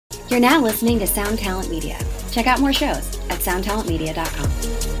You're now listening to Sound Talent Media. Check out more shows at soundtalentmedia.com.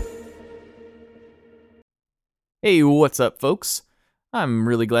 Hey, what's up, folks? I'm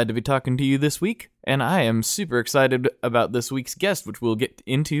really glad to be talking to you this week, and I am super excited about this week's guest, which we'll get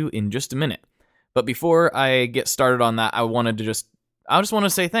into in just a minute. But before I get started on that, I just want to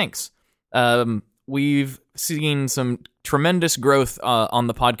say thanks. We've seen some tremendous growth on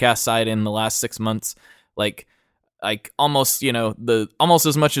the podcast side in the last 6 months, like almost, almost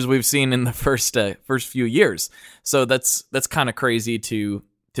as much as we've seen in the first few years. So that's kind of crazy to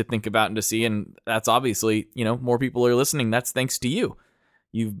think about and to see, and that's obviously, more people are listening. That's thanks to you.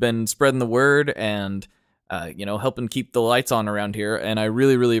 You've been spreading the word and helping keep the lights on around here, and I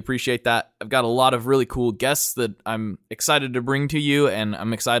really, really appreciate that. I've got a lot of really cool guests that I'm excited to bring to you, and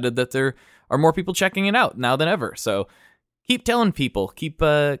I'm excited that there are more people checking it out now than ever. So keep telling people, keep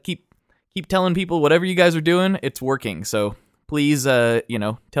telling people whatever you guys are doing, it's working. So please,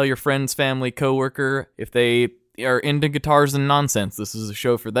 tell your friends, family, coworker if they are into guitars and nonsense. This is a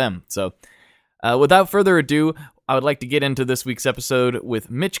show for them. So without further ado, I would like to get into this week's episode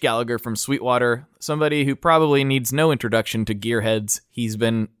with Mitch Gallagher from Sweetwater, somebody who probably needs no introduction to gearheads. He's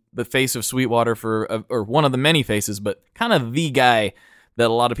been the face of Sweetwater or one of the many faces, but kind of the guy that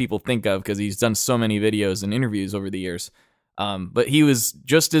a lot of people think of because he's done so many videos and interviews over the years. But he was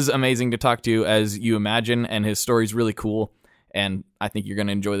just as amazing to talk to as you imagine, and his story's really cool, and I think you're going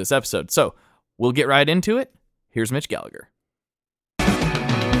to enjoy this episode. So we'll get right into it. Here's Mitch Gallagher.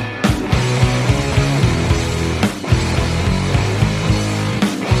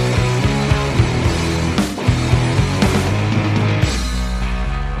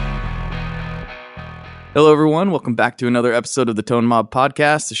 Hello, everyone. Welcome back to another episode of the Tone Mob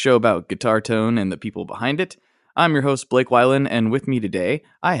Podcast, a show about guitar tone and the people behind it. I'm your host, Blake Weiland, and with me today,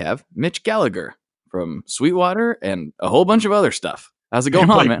 I have Mitch Gallagher from Sweetwater and a whole bunch of other stuff. How's it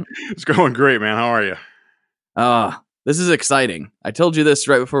going on, man? It's going great, man. How are you? This is exciting. I told you this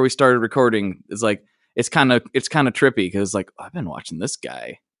right before we started recording. It's kind of trippy because I've been watching this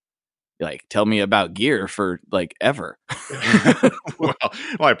guy tell me about gear for ever. well,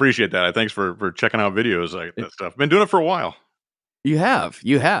 I appreciate that. Thanks for checking out videos like that stuff. Been doing it for a while. You have.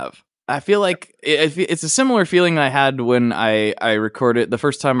 I feel like it's a similar feeling I had when I recorded the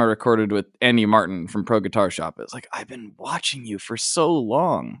first time I recorded with Andy Martin from Pro Guitar Shop. It's like, I've been watching you for so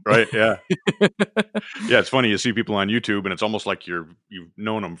long. Right. Yeah. Yeah. It's funny. You see people on YouTube and it's almost like you've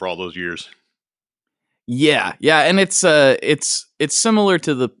known them for all those years. Yeah. And it's similar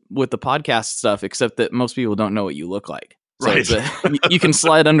to with the podcast stuff, except that most people don't know what you look like. So right. You can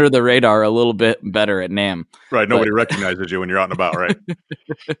slide under the radar a little bit better at NAMM. Right. Nobody recognizes you when you're out and about, right?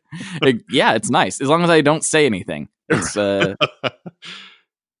 Yeah, it's nice. As long as I don't say anything. It's can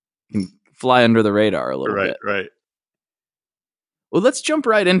fly under the radar a little bit. Right. Well, let's jump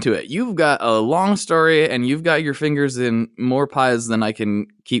right into it. You've got a long story and you've got your fingers in more pies than I can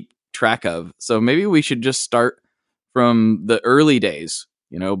keep track of. So maybe we should just start from the early days.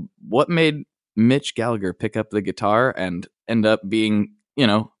 What made Mitch Gallagher pick up the guitar and end up being,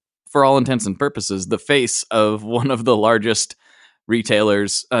 for all intents and purposes, the face of one of the largest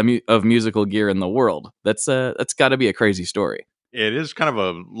retailers of musical gear in the world? That's got to be a crazy story. It is kind of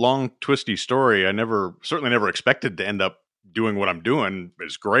a long, twisty story. I certainly never expected to end up doing what I'm doing.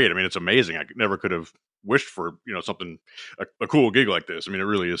 It's great. I mean, it's amazing. I never could have wished for, something, a cool gig like this. I mean, it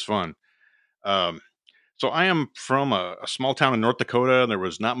really is fun. So I am from a small town in North Dakota, and there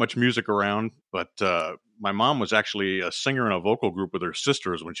was not much music around, but my mom was actually a singer in a vocal group with her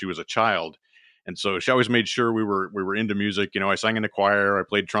sisters when she was a child. And so she always made sure we were into music. I sang in the choir, I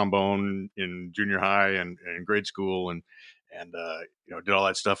played trombone in junior high and in grade school and did all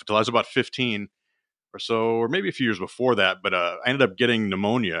that stuff until I was about 15 or so, or maybe a few years before that. But I ended up getting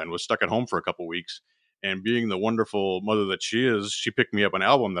pneumonia and was stuck at home for a couple weeks. And being the wonderful mother that she is, she picked me up an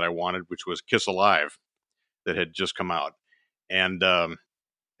album that I wanted, which was Kiss Alive, that had just come out. And I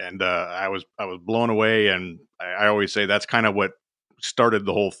was blown away. And I always say that's kind of what started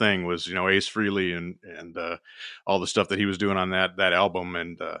the whole thing was, Ace Frehley and all the stuff that he was doing on that album.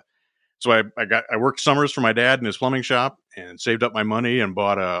 And so I worked summers for my dad in his plumbing shop and saved up my money and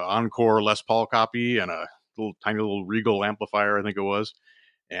bought a Encore Les Paul copy and a tiny little Regal amplifier, I think it was.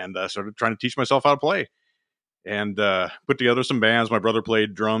 And started trying to teach myself how to play and put together some bands. My brother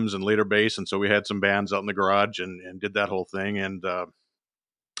played drums and later bass. And so we had some bands out in the garage and did that whole thing. And I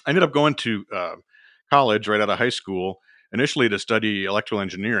ended up going to college right out of high school, initially to study electrical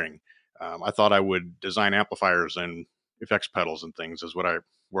engineering. I thought I would design amplifiers and effects pedals and things is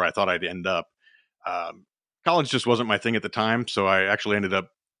where I thought I'd end up. College just wasn't my thing at the time. So I actually ended up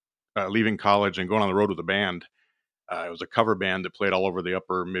leaving college and going on the road with a band. It was a cover band that played all over the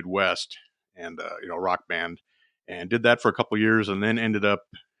upper Midwest, and rock band, and did that for a couple years, and then ended up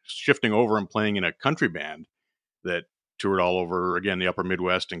shifting over and playing in a country band that toured all over, again, the upper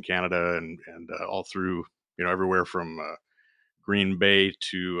Midwest and Canada, and all through, everywhere from Green Bay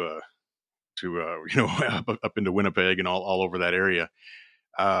to up into Winnipeg and all over that area.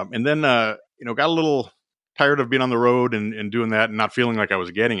 And then got a little tired of being on the road and doing that and not feeling like I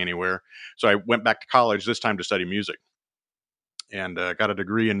was getting anywhere. So I went back to college, this time to study music, and got a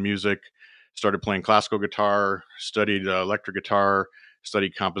degree in music. Started playing classical guitar, studied electric guitar,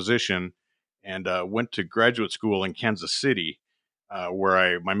 studied composition, and went to graduate school in Kansas City,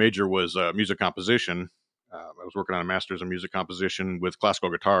 where my major was music composition. I was working on a master's in music composition with classical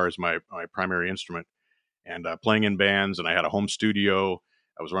guitar as my primary instrument, and playing in bands. And I had a home studio.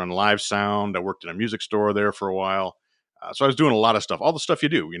 I was running live sound. I worked in a music store there for a while. So I was doing a lot of stuff, all the stuff you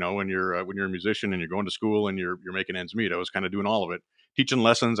do, when you're a musician and you're going to school and you're making ends meet. I was kind of doing all of it, teaching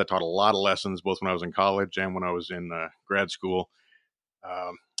lessons. I taught a lot of lessons, both when I was in college and when I was in grad school.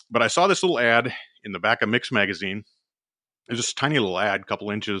 But I saw this little ad in the back of Mix magazine. It was just a tiny little ad,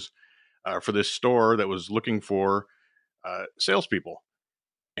 couple inches, for this store that was looking for salespeople.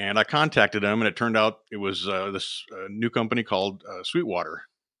 And I contacted them, and it turned out it was this new company called Sweetwater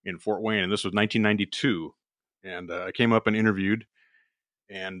in Fort Wayne, and this was 1992. And I came up and interviewed,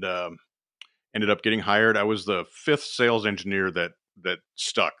 and ended up getting hired. I was the fifth sales engineer that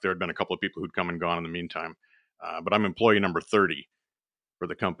stuck. There had been a couple of people who'd come and gone in the meantime, but I'm employee number 30 for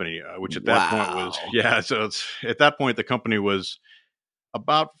the company, which at that point was, yeah. So at that point, the company was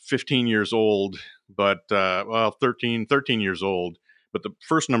about 15 years old, but 13 years old. But the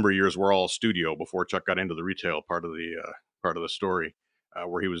first number of years were all studio before Chuck got into the retail part of the story,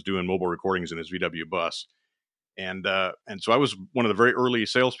 where he was doing mobile recordings in his VW bus. And so I was one of the very early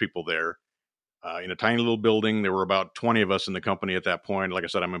salespeople there, in a tiny little building. There were about 20 of us in the company at that point. Like I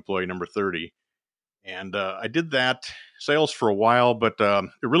said, I'm employee number 30. And I did that sales for a while, but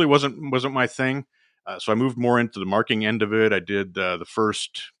it really wasn't my thing. So I moved more into the marketing end of it. I did the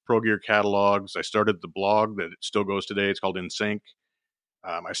first Pro Gear catalogs. I started the blog that still goes today. It's called In Sync.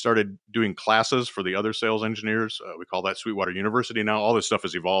 I started doing classes for the other sales engineers. We call that Sweetwater University now. All this stuff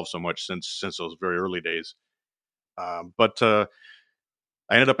has evolved so much since those very early days. But I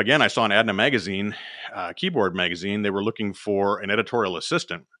ended up, again, I saw an ad in a magazine, Keyboard magazine. They were looking for an editorial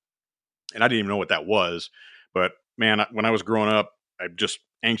assistant. And I didn't even know what that was. But man, when I was growing up, I just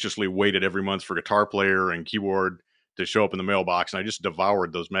anxiously waited every month for Guitar Player and Keyboard to show up in the mailbox. And I just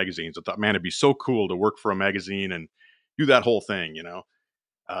devoured those magazines. I thought, man, it'd be so cool to work for a magazine and do that whole thing,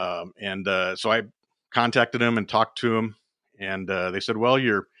 So I contacted them and talked to them. And they said, well,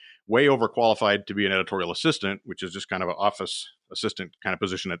 you're way overqualified to be an editorial assistant, which is just kind of an office assistant kind of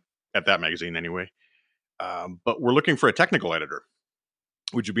position at that magazine anyway. But we're looking for a technical editor.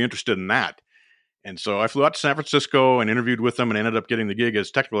 Would you be interested in that? And so I flew out to San Francisco and interviewed with them and ended up getting the gig as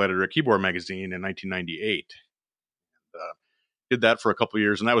technical editor at Keyboard magazine in 1998. Did that for a couple of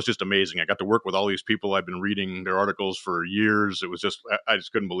years, and that was just amazing. I got to work with all these people. I've been reading their articles for years. It was just, I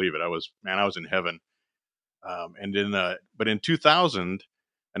just couldn't believe it. I was in heaven. But in 2000,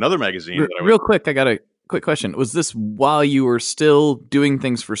 another magazine. Real quick, I got a quick question. Was this while you were still doing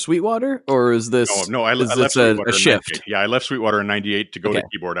things for Sweetwater, or is this? No, I left Sweetwater a shift. Yeah, I left Sweetwater in 98 to go to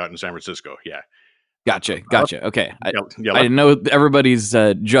Keyboard out in San Francisco. Yeah. Gotcha. Okay. I didn't know everybody's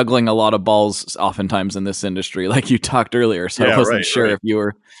juggling a lot of balls oftentimes in this industry, like you talked earlier. So I wasn't sure if you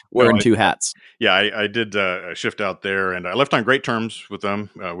were wearing two hats. Yeah, I did a shift out there, and I left on great terms with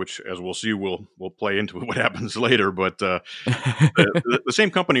them, which, as we'll see, will play into what happens later. But the same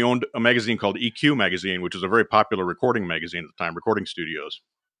company owned a magazine called EQ Magazine, which was a very popular recording magazine at the time, recording studios.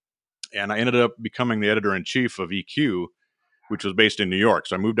 And I ended up becoming the editor-in-chief of EQ, which was based in New York.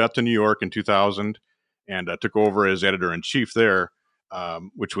 So I moved out to New York in 2000 and took over as editor-in-chief there,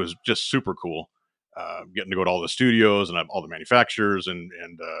 which was just super cool. Getting to go to all the studios and all the manufacturers and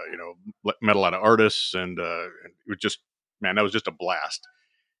met a lot of artists. And it was just, man, that was just a blast.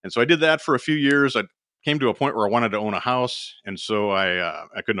 And so I did that for a few years. I came to a point where I wanted to own a house. And so I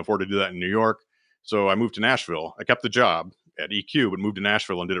couldn't afford to do that in New York. So I moved to Nashville. I kept the job at EQ, but moved to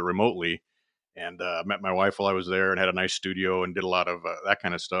Nashville and did it remotely. And met my wife while I was there and had a nice studio and did a lot of that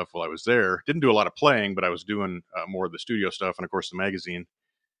kind of stuff while I was there. Didn't do a lot of playing, but I was doing more of the studio stuff and, of course, the magazine.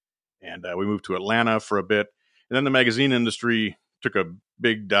 And we moved to Atlanta for a bit. And then the magazine industry took a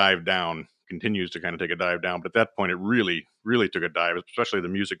big dive down, continues to kind of take a dive down. But at that point, it really, really took a dive, especially the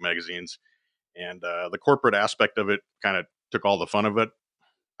music magazines. And the corporate aspect of it kind of took all the fun of it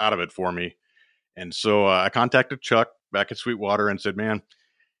out of it for me. And so I contacted Chuck back at Sweetwater and said, man,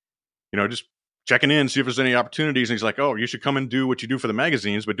 just checking in, see if there's any opportunities. And he's like, oh, you should come and do what you do for the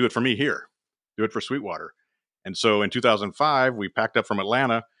magazines, but do it for me here. Do it for Sweetwater. And so in 2005, we packed up from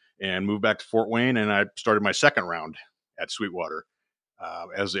Atlanta and moved back to Fort Wayne, and I started my second round at Sweetwater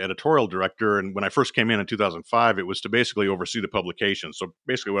as the editorial director. And when I first came in 2005, it was to basically oversee the publication. So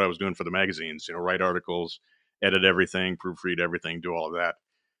basically what I was doing for the magazines, write articles, edit everything, proofread everything, do all of that.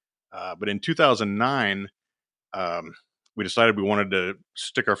 But in 2009, we decided we wanted to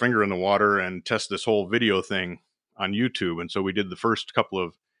stick our finger in the water and test this whole video thing on YouTube. And so we did the first couple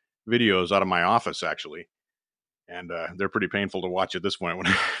of videos out of my office, actually. And they're pretty painful to watch at this point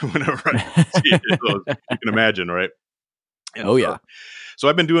whenever I see it. So you can imagine, right? And yeah. So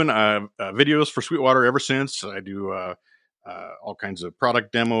I've been doing videos for Sweetwater ever since. I do all kinds of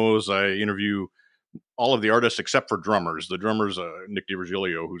product demos. I interview all of the artists except for drummers. The drummers, Nick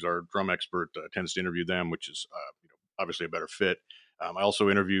DiVirgilio, who's our drum expert, tends to interview them, which is obviously a better fit. I also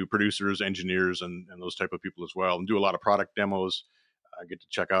interview producers, engineers, and those type of people as well, and do a lot of product demos. I get to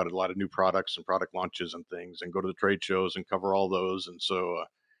check out a lot of new products and product launches and things, and go to the trade shows and cover all those. And so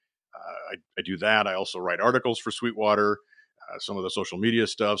I do that. I also write articles for Sweetwater, some of the social media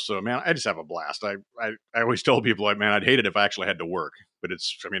stuff. So, man, I just have a blast. I always tell people, like, man, I'd hate it if I actually had to work. But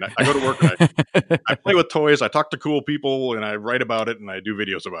I go to work and I play with toys. I talk to cool people, and I write about it, and I do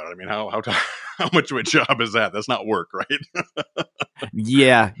videos about it. I mean, how much of a job is that? That's not work, right?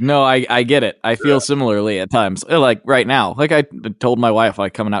 Yeah, no, I get it. I feel similarly at times. Like right now, like I told my wife,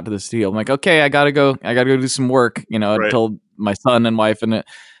 like coming out to the studio, I'm like, okay, I gotta go do some work. I told my son and wife, and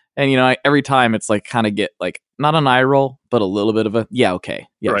every time it's like kind of get like not an eye roll, but a little bit of a okay,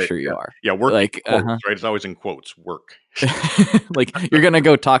 yeah, right, sure you are. Yeah, work, like quotes, right? It's always in quotes, work. Like you're gonna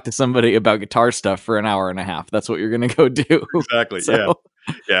go talk to somebody about guitar stuff for an hour and a half. That's what you're gonna go do. Exactly.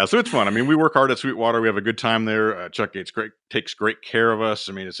 Yeah. So it's fun. I mean, we work hard at Sweetwater. We have a good time there. Chuck takes great care of us.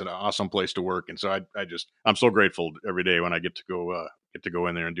 I mean, it's an awesome place to work, and so I'm so grateful every day when I get to go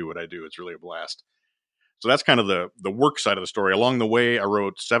in there and do what I do. It's really a blast. So that's kind of the work side of the story. Along the way, I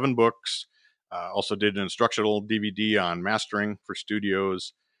wrote 7 books. Also did an instructional DVD on mastering for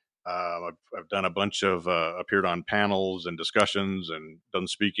studios. I've done a bunch of appeared on panels and discussions, and done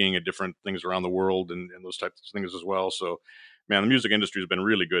speaking at different things around the world, and those types of things as well. So, man, the music industry has been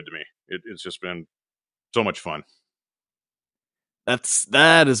really good to me. It's just been so much fun.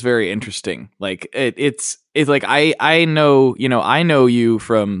 That is very interesting. Like it's like I know you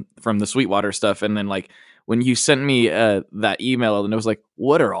from the Sweetwater stuff, and then like when you sent me that email, and it was like,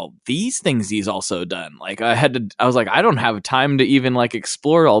 what are all these things he's also done? Like I was like, I don't have time to even like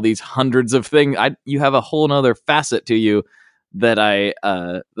explore all these hundreds of things. You have a whole nother facet to you that I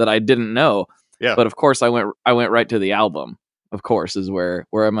didn't know. Yeah. But of course I went right to the album. Of course is where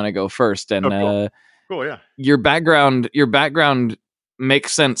I'm gonna go first. And cool, yeah. Your background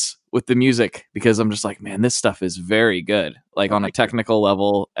makes sense with the music, because I'm just like, man, this stuff is very good. Like on a technical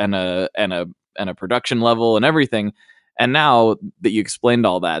level and a production level and everything. And now that you explained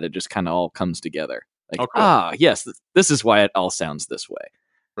all that, it just kind of all comes together. Like, cool. Yes, this is why it all sounds this way.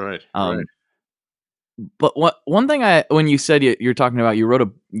 Right. Right. But one thing when you said you're talking about, you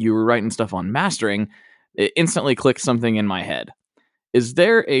were writing stuff on mastering, it instantly clicked something in my head. Is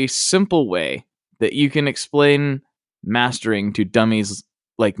there a simple way that you can explain mastering to dummies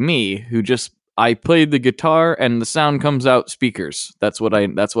like me, who I played the guitar and the sound comes out speakers? That's what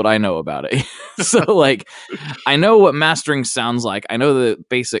I know about it. So like, I know what mastering sounds like. I know the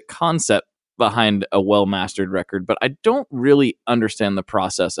basic concept behind a well-mastered record, but I don't really understand the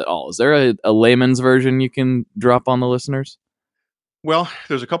process at all. Is there a layman's version you can drop on the listeners? Well,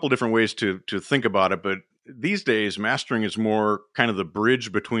 there's a couple different ways to think about it, but these days mastering is more kind of the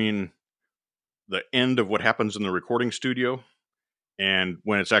bridge between the end of what happens in the recording studio and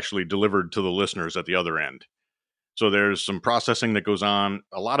when it's actually delivered to the listeners at the other end. So there's some processing that goes on.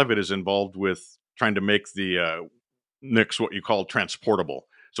 A lot of it is involved with trying to make the mix what you call transportable.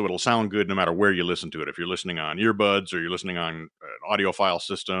 So it'll sound good no matter where you listen to it. If you're listening on earbuds, or you're listening on an audiophile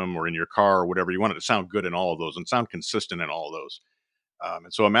system, or in your car, or whatever, you want it to sound good in all of those and sound consistent in all of those.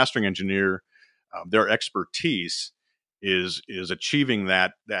 And so a mastering engineer, their expertise is achieving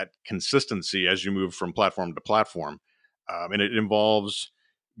that consistency as you move from platform to platform. And it involves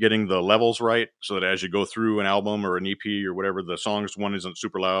getting the levels right, so that as you go through an album or an EP or whatever, the songs, one isn't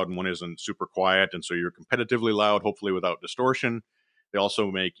super loud and one isn't super quiet. And so you're competitively loud, hopefully without distortion. They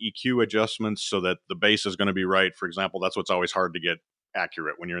also make EQ adjustments so that the bass is going to be right. For example, that's what's always hard to get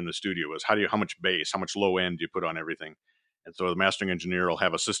accurate when you're in the studio, is how much bass, how much low end do you put on everything? And so the mastering engineer will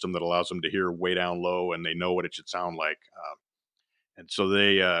have a system that allows them to hear way down low, and they know what it should sound like. And so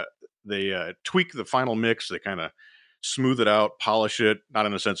they tweak the final mix. They kind of smooth it out, polish it, not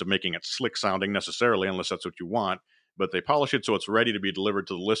in the sense of making it slick sounding necessarily, unless that's what you want, but they polish it so it's ready to be delivered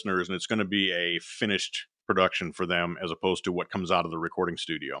to the listeners, and it's going to be a finished production for them as opposed to what comes out of the recording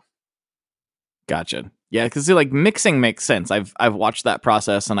studio. Gotcha. Yeah, because like mixing makes sense. I've watched that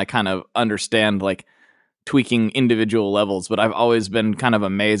process and I kind of understand like tweaking individual levels, but I've always been kind of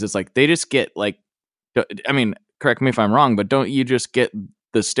amazed. It's like they just get like, I mean, correct me if I'm wrong, but don't you just get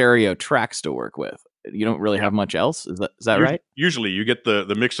the stereo tracks to work with? You don't really have much else. Is that right? Usually you get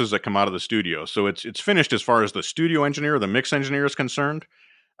the mixes that come out of the studio. So it's finished as far as the studio engineer, the mix engineer is concerned.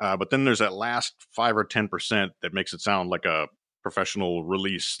 But then there's that last 5 or 10% that makes it sound like a professional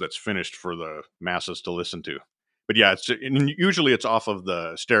release that's finished for the masses to listen to. But yeah, usually it's off of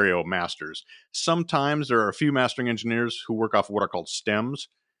the stereo masters. Sometimes there are a few mastering engineers who work off of what are called stems,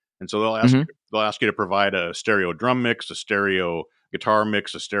 and so they'll ask you to provide a stereo drum mix, a stereo guitar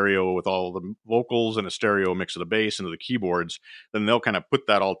mix, a stereo with all the vocals, and a stereo mix of the bass and of the keyboards. Then they'll kind of put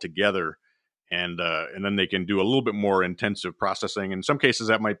that all together, and then they can do a little bit more intensive processing. In some cases,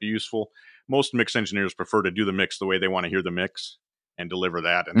 that might be useful. Most mix engineers prefer to do the mix the way they want to hear the mix and deliver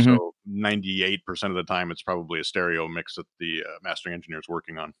that. And so 98% of the time, it's probably a stereo mix that the mastering engineer is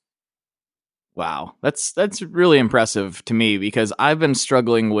working on. Wow, that's really impressive to me because I've been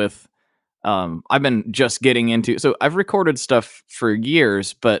struggling with. I've been just getting into. So I've recorded stuff for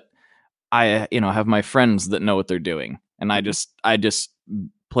years, but I have my friends that know what they're doing, and I just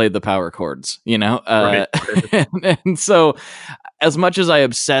play the power chords, Right. and so as much as I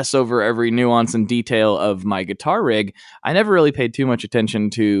obsess over every nuance and detail of my guitar rig, I never really paid too much attention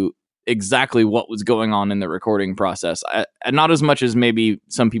to exactly what was going on in the recording process. Not as much as maybe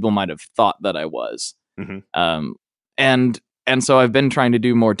some people might have thought that I was. Mm-hmm. And so I've been trying to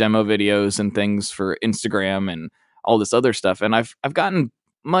do more demo videos and things for Instagram and all this other stuff, and I've gotten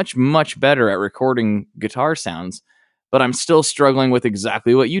much better at recording guitar sounds, but I'm still struggling with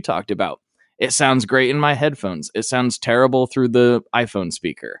exactly what you talked about. It sounds great in my headphones. It sounds terrible through the iPhone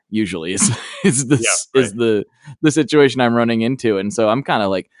speaker. Usually, is the situation I'm running into, and so I'm kind of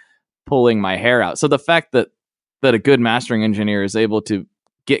like pulling my hair out. So the fact that a good mastering engineer is able to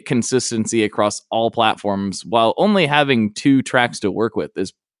get consistency across all platforms while only having 2 tracks to work with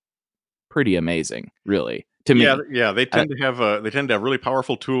is pretty amazing, really. To me. Yeah, they tend to have really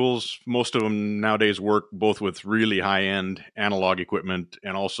powerful tools. Most of them nowadays work both with really high end analog equipment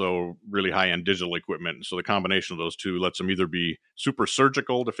and also really high end digital equipment. So the combination of those two lets them either be super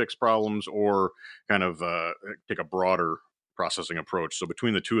surgical to fix problems or kind of take a broader processing approach. So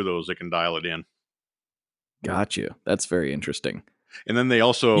between the two of those, they can dial it in. Got you. That's very interesting. And then they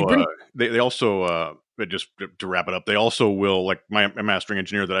also they also just to wrap it up, they also will, like my mastering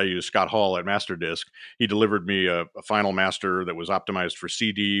engineer that I use, Scott Hall at Masterdisc. He delivered me a final master that was optimized for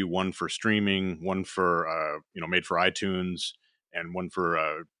CD, one for streaming, one for made for iTunes, and one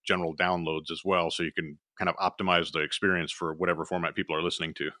for general downloads as well. So you can kind of optimize the experience for whatever format people are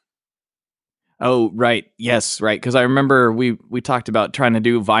listening to. Oh, right. Yes, right. Because I remember we talked about trying to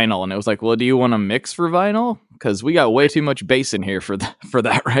do vinyl, and it was like, well, do you want to mix for vinyl? Because we got way too much bass in here for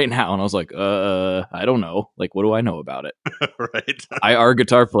that right now. And I was like, I don't know. Like, what do I know about it? Right. I are a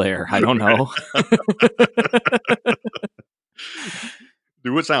guitar player. I don't know.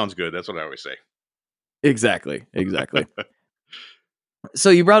 Do what sounds good. That's what I always say. Exactly.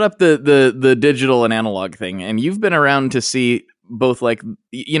 So you brought up the digital and analog thing, and you've been around to see both, like,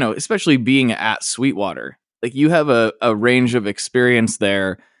 especially being at Sweetwater. Like, you have a range of experience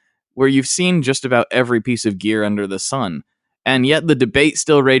there where you've seen just about every piece of gear under the sun. And yet the debate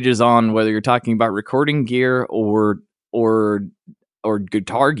still rages on whether you're talking about recording gear or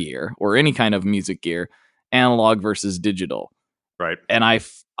guitar gear or any kind of music gear, analog versus digital. Right. And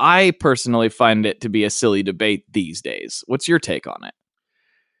I personally find it to be a silly debate these days. What's your take on it?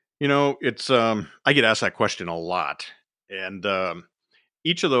 It's I get asked that question a lot, and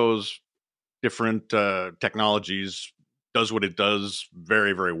each of those different technologies does what it does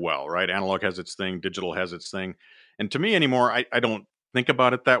very, very well, right? Analog has its thing, digital has its thing. And to me anymore, I don't think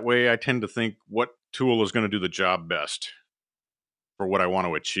about it that way. I tend to think what tool is going to do the job best for what I want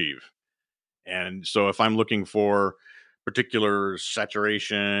to achieve. And so if I'm looking for particular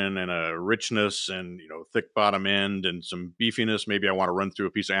saturation and a richness and thick bottom end and some beefiness, maybe I want to run through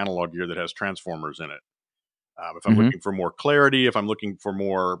a piece of analog gear that has transformers in it. If I'm looking for more clarity, if I'm looking for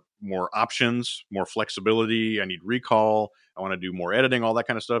more options, more flexibility, I need recall. I want to do more editing, all that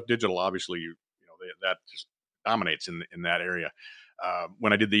kind of stuff. Digital, obviously, that just dominates in that area.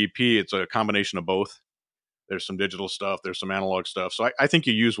 When I did the EP, it's a combination of both. There's some digital stuff, there's some analog stuff. So I think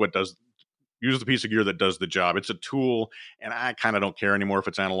you use the piece of gear that does the job. It's a tool, and I kind of don't care anymore if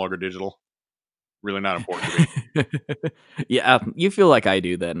it's analog or digital. Really not important to me. Yeah, you feel like I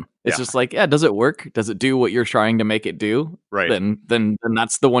do then. It's Yeah, just like, yeah, does it work? Does it do what you're trying to make it do? right, Then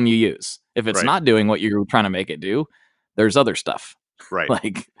that's the one you use. If it's right, not doing what you're trying to make it do, there's other stuff. right.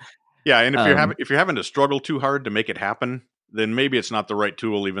 Like, Yeah, and um, if you're having to struggle too hard to make it happen, then maybe it's not the right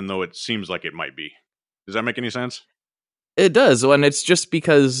tool, even though it seems like it might be. Does that make any sense? it does, and it's just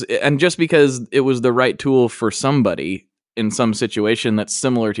because it was the right tool for somebody in some situation that's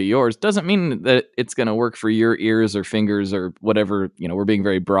similar to yours doesn't mean that it's going to work for your ears or fingers or whatever. We're being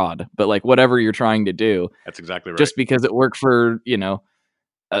very broad, but like whatever you're trying to do, That's exactly right. just because it worked for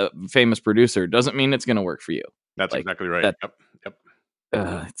a famous producer doesn't mean it's going to work for you. That's Like exactly right. that, Yep,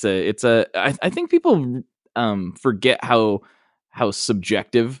 yep. it's a. I think people forget how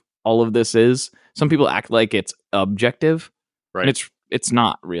subjective all of this is. Some people act like it's objective, and Right, it's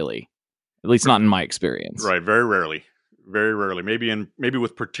not really. At least not in my experience. right. Very rarely. Maybe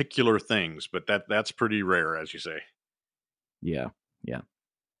with particular things, but that's pretty rare, as you say. Yeah, yeah.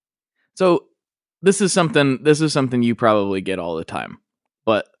 So this is something you probably get all the time,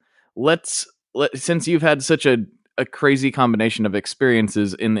 but since you've had such a crazy combination of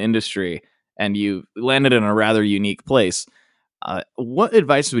experiences in the industry and you landed in a rather unique place, what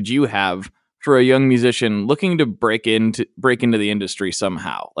advice would you have for a young musician looking to break into the industry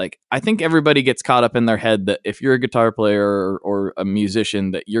somehow? Like, I think everybody gets caught up in their head that if you're a guitar player or a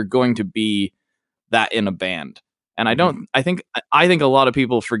musician, that you're going to be that in a band. And I Mhm. don't. I think a lot of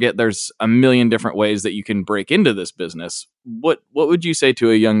people forget there's a million different ways that you can break into this business. What would you say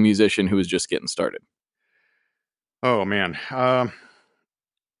to a young musician who is just getting started? Oh man,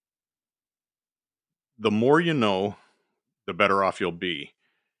 the more you know, the better off you'll be.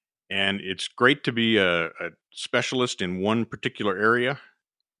 And it's great to be a specialist in one particular area,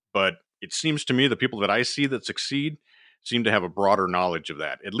 but it seems to me the people that I see that succeed seem to have a broader knowledge of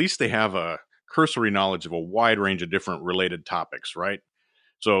that. At least they have a cursory knowledge of a wide range of different related topics, right?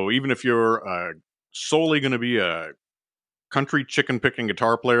 So even if you're solely going to be a country chicken picking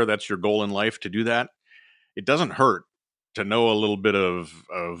guitar player, that's your goal in life to do that, it doesn't hurt to know a little bit of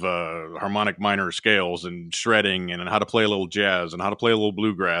harmonic minor scales and shredding and how to play a little jazz and how to play a little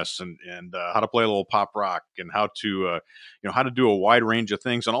bluegrass and how to play a little pop rock and how to do a wide range of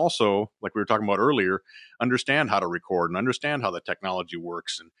things, and also, like we were talking about earlier, understand how to record and understand how the technology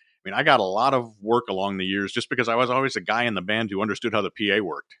works. And I mean, I got a lot of work along the years just because I was always a guy in the band who understood how the PA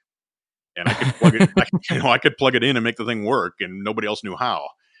worked, and I could plug it. I could plug it in and make the thing work, and nobody else knew how.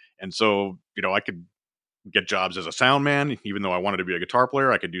 And so, I could get jobs as a sound man. Even though I wanted to be a guitar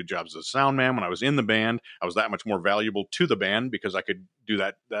player, I could do jobs as a sound man. When I was in the band, I was that much more valuable to the band because I could do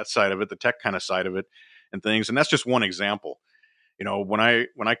that side of it, the tech kind of side of it, and things. And that's just one example. When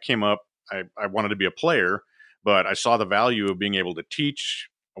I came up, I wanted to be a player, but I saw the value of being able to teach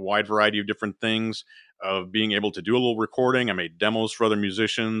a wide variety of different things, of being able to do a little recording. I made demos for other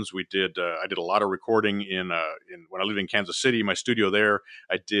musicians. I did a lot of recording in when I lived in Kansas City, my studio there.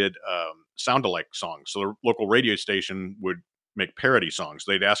 I did sound alike songs. So the local radio station would make parody songs.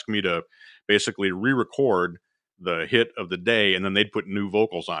 They'd ask me to basically re-record the hit of the day, and then they'd put new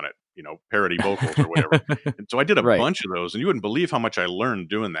vocals on it, parody vocals or whatever. And so I did a Right. bunch of those, and you wouldn't believe how much I learned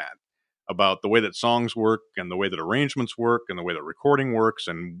doing that, about the way that songs work and the way that arrangements work and the way that recording works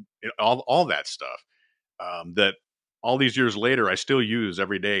and all that stuff, that all these years later I still use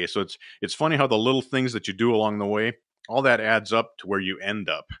every day. So it's funny how the little things that you do along the way, all that adds up to where you end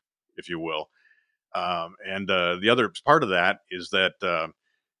up, if you will. And the other part of that is that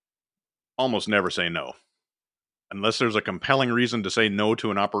almost never say no unless there's a compelling reason to say no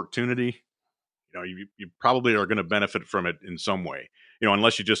to an opportunity. You probably are going to benefit from it in some way,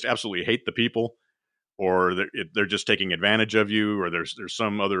 unless you just absolutely hate the people, or they're just taking advantage of you, or there's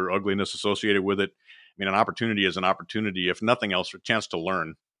some other ugliness associated with it. I mean, an opportunity is an opportunity, if nothing else, a chance to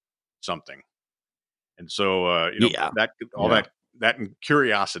learn something. And so, Yeah. that all Yeah. that and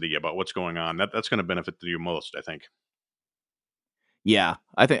curiosity about what's going on, that's going to benefit you most, I think. Yeah.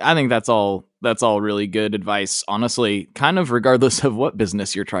 I think that's all really good advice, honestly, kind of regardless of what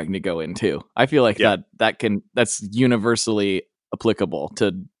business you're trying to go into. I feel like Yeah, that's universally applicable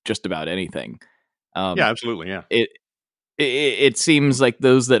to just about anything. yeah, Um absolutely, yeah. it it seems like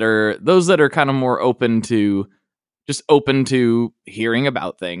those that are kind of more open to hearing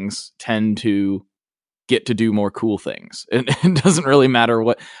about things tend to get to do more cool things. It doesn't really matter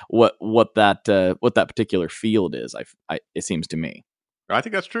what that particular field is. It seems to me. I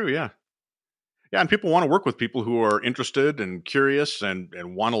think that's true. Yeah, yeah, and people want to work with people who are interested and curious and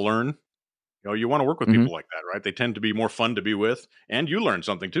want to learn. You want to work with Hmm. people like that, right? They tend to be more fun to be with, and you learn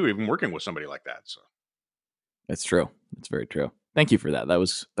something too, even working with somebody like that. So That's true. That's very true. Thank you for that. That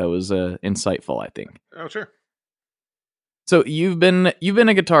was insightful, I think. Oh, sure. So you've been a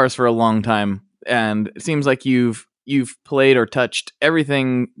guitarist for a long time, and it seems like you've played or touched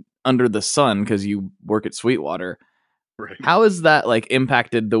everything under the sun because you work at Sweetwater. Right. How has that like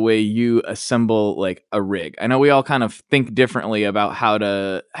impacted the way you assemble like a rig? I know we all kind of think differently about how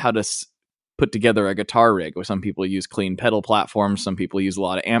to put together a guitar rig. Where some people use clean pedal platforms, some people use a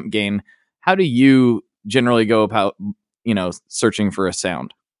lot of amp gain. How do you generally go about searching for a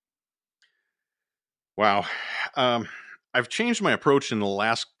sound? Wow. Um, I've changed my approach in the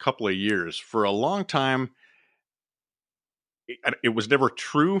last couple of years. For a long time, it was never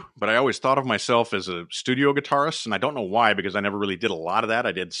true, but I always thought of myself as a studio guitarist, and I don't know why, because I never really did a lot of that.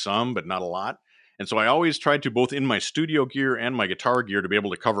 I did some, but not a lot. And so I always tried to, both in my studio gear and my guitar gear, to be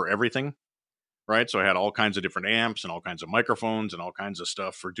able to cover everything. Right. So I had all kinds of different amps and all kinds of microphones and all kinds of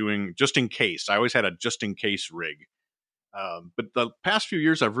stuff for doing just in case. I always had a just in case rig. But the past few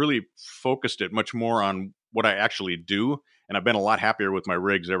years, I've really focused it much more on what I actually do. And I've been a lot happier with my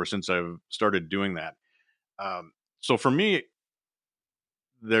rigs ever since I've started doing that. So for me,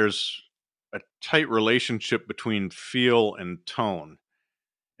 there's a tight relationship between feel and tone.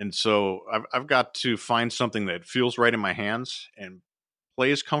 And so I've got to find something that feels right in my hands and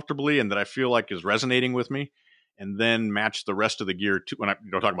plays comfortably and that I feel like is resonating with me, and then match the rest of the gear to, when I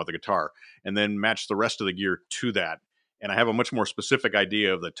talking about the guitar, and then match the rest of the gear to that. And I have a much more specific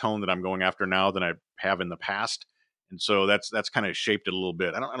idea of the tone that I'm going after now than I have in the past. And so that's kind of shaped it a little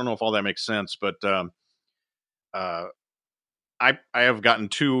bit. I don't know if all that makes sense, but uh, I have gotten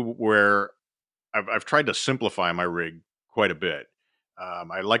to where I've tried to simplify my rig quite a bit.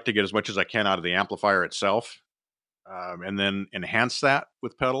 I like to get as much as I can out of the amplifier itself, and then enhance that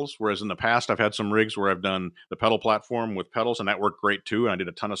with pedals. Whereas in the past, I've had some rigs where I've done the pedal platform with pedals, and that worked great too. And I did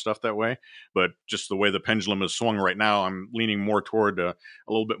a ton of stuff that way. But just the way the pendulum is swung right now, I'm leaning more toward a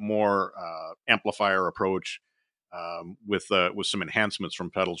little bit more amplifier approach, with some enhancements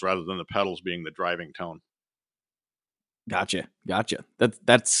from pedals rather than the pedals being the driving tone. Gotcha.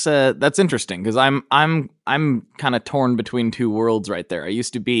 That's interesting because I'm kind of torn between two worlds right there. I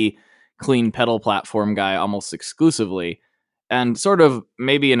used to be clean pedal platform guy almost exclusively, and sort of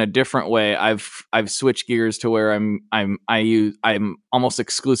maybe in a different way, I've switched gears to where I'm almost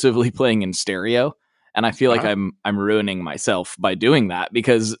exclusively playing in stereo, and I feel like Uh-huh. I'm ruining myself by doing that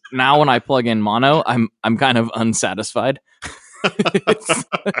because now when I plug in mono, I'm kind of unsatisfied.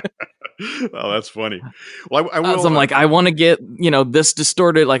 Oh, that's funny. Well, I So will. I'm like, I want to get, this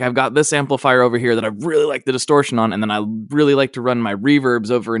distorted. Like I've got this amplifier over here that I really like the distortion on. And then I really like to run my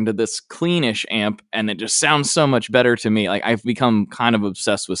reverbs over into this cleanish amp. And it just sounds so much better to me. Like I've become kind of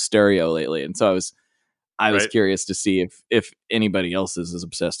obsessed with stereo lately. And so I was Right. curious to see if anybody else is as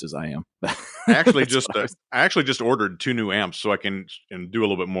obsessed as I am. I actually That's just what I was- ordered two new amps so I can and do a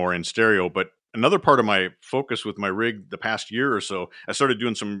little bit more in stereo. But another part of my focus with my rig the past year or so, I started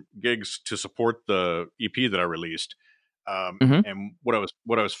doing some gigs to support the EP that I released. Mhm. And what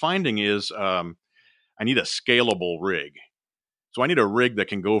I was finding is, I need a scalable rig. So I need a rig that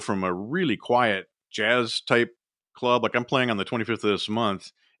can go from a really quiet jazz type club, like I'm playing on the 25th of this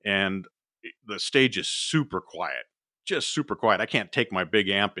month, and the stage is super quiet, just super quiet. I can't take my big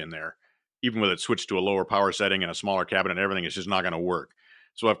amp in there, even with it switched to a lower power setting and a smaller cabinet and everything. It's just not going to work.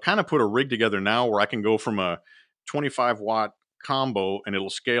 So I've kind of put a rig together now where I can go from a 25-watt combo and it'll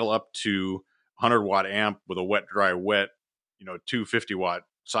scale up to 100-watt amp with a wet, dry, wet, 250-watt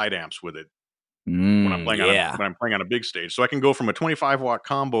side amps with it Yeah. when I'm playing on a big stage. So I can go from a 25-watt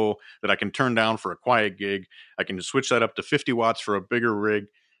combo that I can turn down for a quiet gig. I can switch that up to 50 watts for a bigger rig.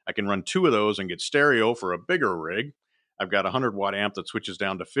 I can run two of those and get stereo for a bigger rig. I've got a 100-watt amp that switches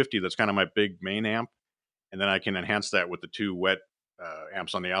down to 50. That's kind of my big main amp. And then I can enhance that with the two wet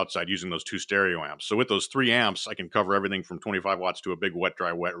amps on the outside using those two stereo amps. So with those three amps, I can cover everything from 25 watts to a big wet,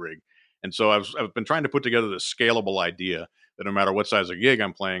 dry, wet rig. And so I've been trying to put together this scalable idea that no matter what size of gig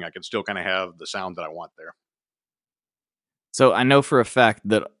I'm playing, I can still kind of have the sound that I want there. So I know for a fact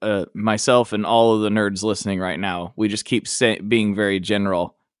that myself and all of the nerds listening right now, we just keep being very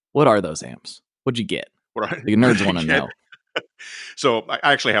general. What are those amps? What'd you get? What I, The what nerds I want to get. know. So I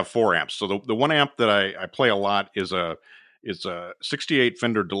actually have four amps. So the one amp that I play a lot is a 68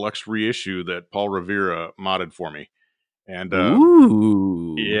 Fender Deluxe reissue that Paul Revere modded for me. And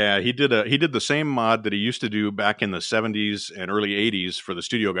Ooh. yeah, he did the same mod that he used to do back in the 70s and early 80s for the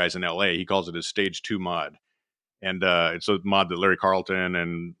studio guys in LA. He calls it his Stage 2 mod. And it's a mod that Larry Carlton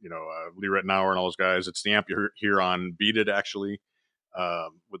and Lee Ritenour and all those guys. It's the amp you hear on Beat It, actually,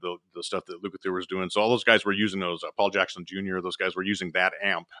 with the stuff that Lukather was doing. So all those guys were using those. Paul Jackson Jr. Those guys were using that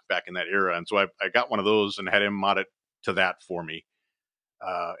amp back in that era. And so I got one of those and had him mod it to that for me.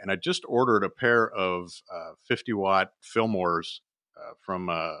 And I just ordered a pair of 50-watt Fillmores from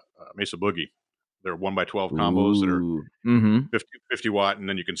Mesa Boogie. They're 1x12 combos that are Ooh. Mm-hmm. 50 watt, and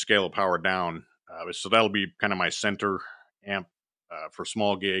then you can scale the power down. So that'll be kind of my center amp for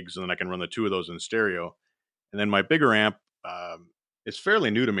small gigs, and then I can run the two of those in stereo. And then my bigger amp is fairly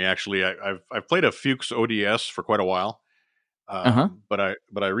new to me, actually. I've played a Fuchs ODS for quite a while, Uh-huh. but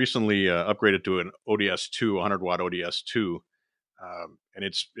I recently upgraded to an ODS 2, 100-watt ODS 2, and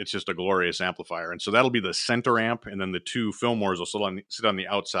it's just a glorious amplifier. And so that'll be the center amp, and then the two Fillmores will sit on the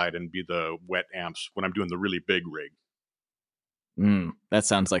outside and be the wet amps when I'm doing the really big rig. That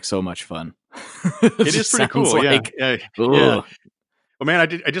sounds like so much fun. It is pretty cool, like, yeah. Ugh. Well, man,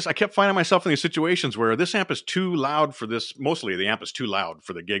 I kept finding myself in these situations where this amp is too loud for this. Mostly, the amp is too loud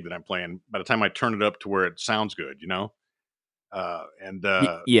for the gig that I'm playing. By the time I turn it up to where it sounds good, uh, and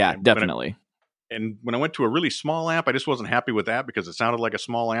uh, Yeah, and when definitely. when I went to a really small amp, I just wasn't happy with that because it sounded like a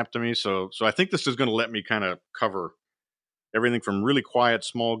small amp to me. So I think this is going to let me kind of cover everything from really quiet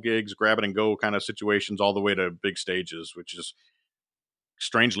small gigs, grab it and go kind of situations, all the way to big stages, which is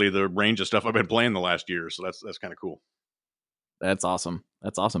strangely the range of stuff I've been playing the last year. So that's kind of cool. That's awesome.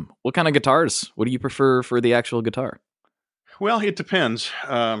 That's awesome. What kind of guitars? What do you prefer for the actual guitar? Well, it depends.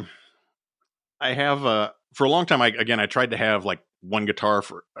 I have for a long time. I tried to have like one guitar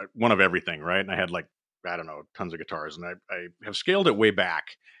for one of everything, right? And I had like, I don't know, tons of guitars, and I have scaled it way back.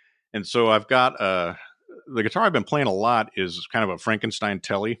 And so I've got the guitar I've been playing a lot is kind of a Frankenstein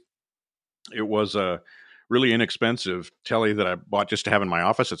Telly. It was a really inexpensive Telly that I bought just to have in my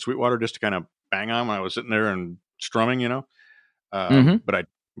office at Sweetwater, just to kind of bang on when I was sitting there and strumming. Mm-hmm. But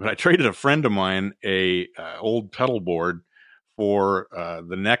I traded a friend of mine a old pedal board for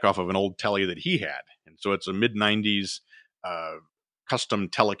the neck off of an old Telly that he had, and so it's a mid-90s uh, custom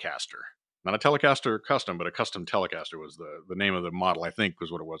Telecaster. Not a Telecaster custom, but a custom Telecaster was the name of the model. I think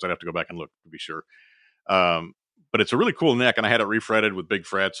was what it was. I'd have to go back and look to be sure. Um, but it's a really cool neck, and I had it refretted with big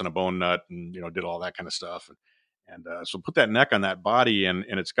frets and a bone nut, and did all that kind of stuff. And so put that neck on that body, and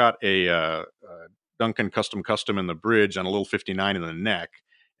it's got a Duncan custom in the bridge on a little 59 in the neck,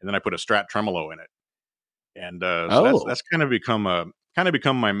 and then I put a Strat tremolo in it. And so Oh. that's kind of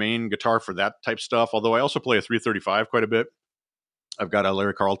become my main guitar for that type stuff. Although I also play a 335 quite a bit. I've got a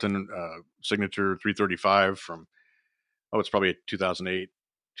Larry Carlton signature 335 from it's probably 2008,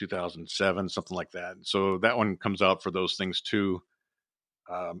 2007, something like that. So that one comes out for those things too.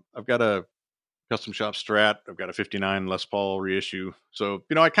 I've got a custom shop Strat. I've got a 59 Les Paul reissue. So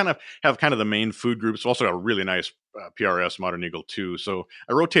I kind of have kind of the main food groups. I've also got a really nice PRS Modern Eagle too. So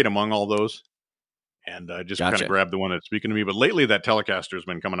I rotate among all those, and just kind of Gotcha. grab the one that's speaking to me. But lately, that Telecaster has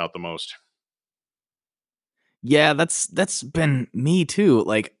been coming out the most. Yeah, that's been me too.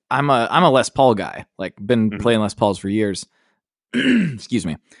 Like I'm a Les Paul guy. Like been Mhm. playing Les Pauls for years. Excuse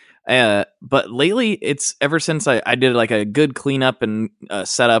me. But lately, it's ever since I did like a good cleanup and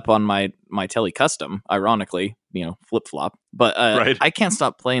setup on my Tele Custom. Ironically, flip flop. But Right, I can't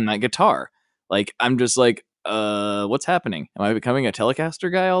stop playing that guitar. Like I'm just like, what's happening? Am I becoming a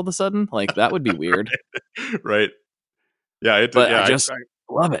Telecaster guy all of a sudden? Like that would be weird. right. Yeah, But I yeah, just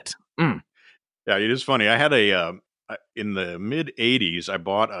love it. yeah. It is funny. I had in the mid '80s. I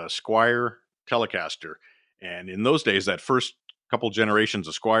bought a Squier Telecaster, and in those days, that first couple generations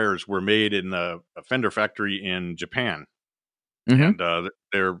of Squiers were made in a Fender factory in Japan. Mm-hmm. And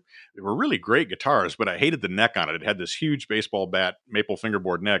they were really great guitars, but I hated the neck on it. It had this huge baseball bat maple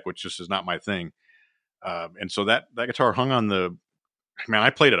fingerboard neck, which just is not my thing. And so that guitar hung on the man. I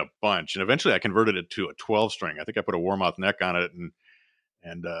played it a bunch, and eventually I converted it to a 12 string. I think I put a Warmouth neck on it and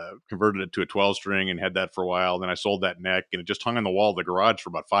converted it to a 12 string and had that for a while. Then I sold that neck, and it just hung on the wall of the garage for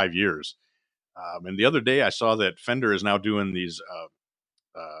about 5 years. And the other day I saw that Fender is now doing these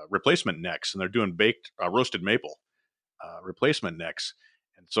replacement necks, and they're doing baked roasted maple replacement necks.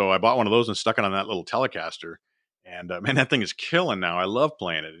 And so I bought one of those and stuck it on that little Telecaster. And man, that thing is killing now. I love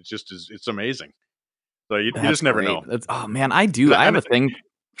playing it. It's amazing. So you That's just never great. know. Oh man, I do. 'Cause I have a thing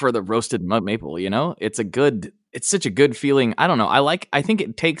for the roasted mud maple, it's such a good feeling. I don't know. I think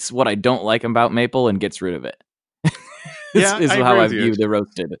it takes what I don't like about maple and gets rid of it. Is, Yeah, is I how agree I with you. view the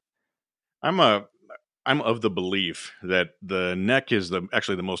roasted. I'm a I'm of the belief that the neck is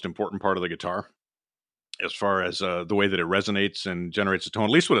actually the most important part of the guitar, as far as the way that it resonates and generates a tone, at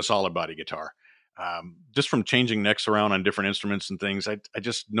least with a solid body guitar. Just from changing necks around on different instruments and things, I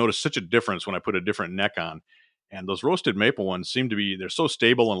just noticed such a difference when I put a different neck on. And those roasted maple ones they're so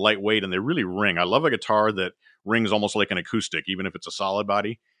stable and lightweight, and they really ring. I love a guitar that rings almost like an acoustic, even if it's a solid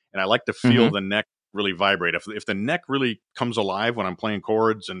body. And I like to feel Hmm. the neck really vibrate. If the neck really comes alive when I'm playing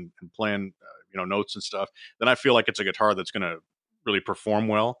chords and playing, notes and stuff, then I feel like it's a guitar that's going to really perform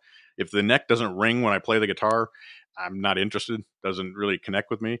well. If the neck doesn't ring when I play the guitar, I'm not interested. Doesn't really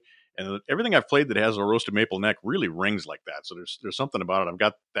connect with me. And everything I've played that has a roasted maple neck really rings like that. So there's something about it. I've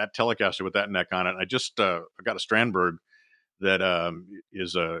got that Telecaster with that neck on it. And I got a Strandberg that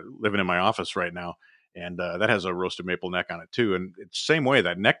is living in my office right now, and that has a roasted maple neck on it too. And it's the same way,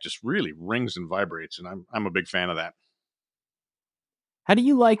 that neck just really rings and vibrates, and I'm a big fan of that. How do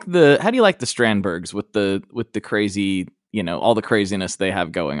you like the Strandbergs with the crazy, all the craziness they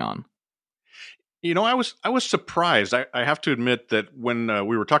have going on? I was surprised. I have to admit that when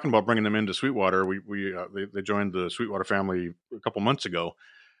we were talking about bringing them into Sweetwater, they joined the Sweetwater family a couple months ago.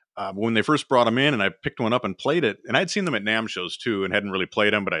 When they first brought them in, and I picked one up and played it, and I'd seen them at NAMM shows too, and hadn't really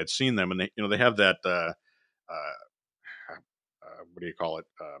played them, but I had seen them, and they have that what do you call it?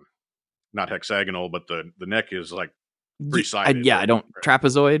 Not hexagonal, but the neck is like three sided. I don't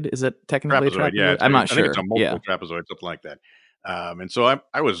trapezoid. Is it technically Trapezoid? Yeah, I'm not I sure. think it's a multiple trapezoid, something like that. And so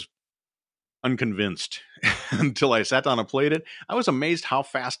I was unconvinced until I sat down and played it. I was amazed how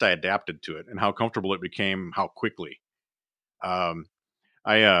fast I adapted to it and how comfortable it became, how quickly. Um,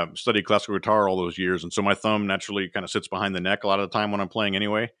 I studied classical guitar all those years, and so my thumb naturally kind of sits behind the neck a lot of the time when I'm playing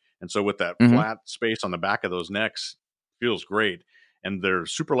anyway. And so with that Mhm. flat space on the back of those necks, feels great. And they're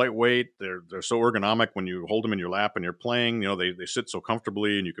super lightweight. They're so ergonomic when you hold them in your lap and you're playing. They sit so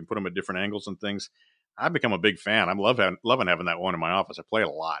comfortably, and you can put them at different angles and things. I've become a big fan. I'm loving having that one in my office. I play it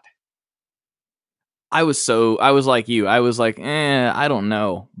a lot. I was like you. I was like, I don't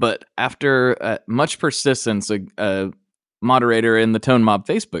know. But after much persistence, a moderator in the Tone Mob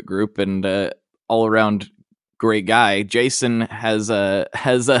Facebook group and all around great guy, Jason has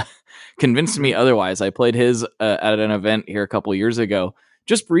convinced me otherwise. I played his at an event here a couple years ago,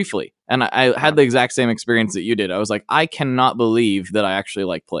 just briefly, and I had the exact same experience that you did. I was like, I cannot believe that I actually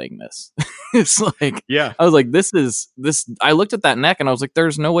like playing this. It's like, Yeah, I was like, this. I looked at that neck and I was like,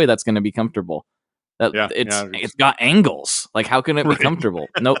 there's no way that's going to be comfortable. That yeah, it's yeah. it's got angles. Like, how can it be Right. comfortable?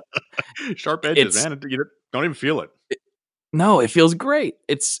 Nope. Sharp edges, It's man. You don't even feel it. no, it feels great.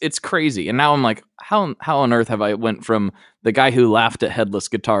 It's crazy. And now I'm like, how on earth have I went from the guy who laughed at headless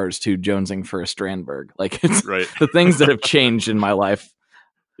guitars to jonesing for a Strandberg? Like, it's Right. the things that have changed in my life.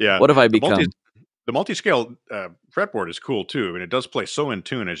 Yeah. What have I The multi become? the multi-scale fretboard is cool too. I mean, it does play so in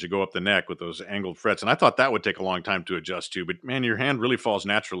tune as you go up the neck with those angled frets. And I thought that would take a long time to adjust to, but man, your hand really falls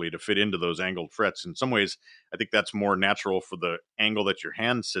naturally to fit into those angled frets. In some ways, I think that's more natural for the angle that your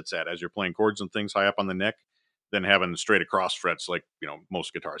hand sits at as you're playing chords and things high up on the neck than having straight across frets like,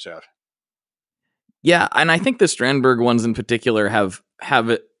 most guitars have. Yeah, and I think the Strandberg ones in particular have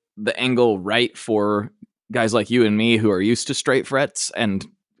it, the angle right for guys like you and me who are used to straight frets, and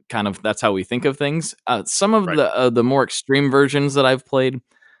kind of that's how we think of things. Some of Right. the more extreme versions that I've played,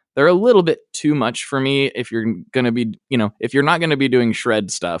 they're a little bit too much for me. If you're gonna be, if you're not gonna be doing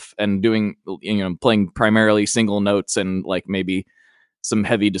shred stuff and doing, playing primarily single notes and like maybe some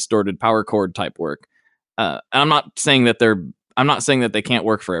heavy distorted power chord type work. And I'm not saying that they can't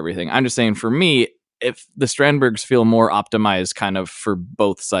work for everything. I'm just saying, for me, if the Strandbergs feel more optimized kind of for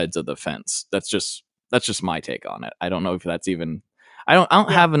both sides of the fence. That's just my take on it. I don't know if that's even, I don't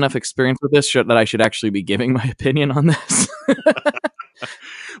Yeah. have enough experience with this shit that I should actually be giving my opinion on this.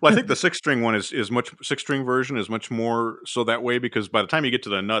 Well, I think the six string version is much more so that way, because by the time you get to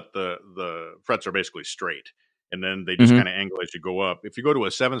the nut, the frets are basically straight, and then they just Mhm. kind of angle as you go up. If you go to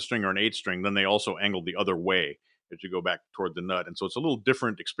a 7 string or an 8 string, then they also angle the other way as you go back toward the nut, and so it's a little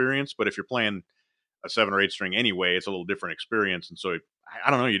different experience. But if you're playing a 7 or 8 string anyway, it's a little different experience, and so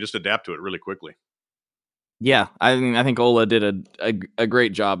I don't know, you just adapt to it really quickly. Yeah, I mean, I think Ola did a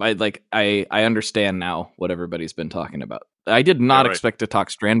great job. I understand now what everybody's been talking about. I did Yeah, not right. expect to talk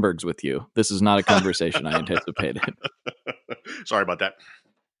Strandbergs with you. This is not a conversation I anticipated. Sorry about that.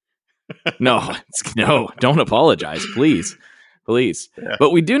 No, no, don't apologize, please, please. Yeah.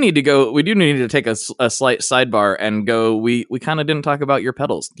 But we do need to go. We do need to take a slight sidebar and go. We kind of didn't talk about your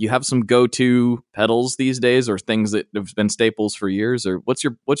pedals. Do you have some go-to pedals these days, or things that have been staples for years, or what's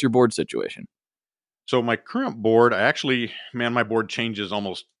your board situation? So my current board, my board changes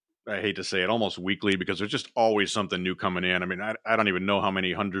almost, I hate to say it, almost weekly, because there's just always something new coming in. I mean, I don't even know how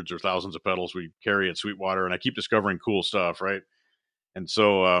many hundreds or thousands of pedals we carry at Sweetwater, and I keep discovering cool stuff, right? And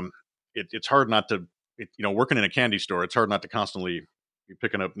so it's hard not to, working in a candy store, it's hard not to constantly be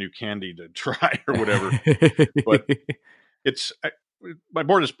picking up new candy to try or whatever. But it's I, my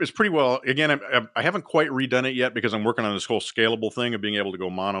board is pretty well. Again, I haven't quite redone it yet because I'm working on this whole scalable thing of being able to go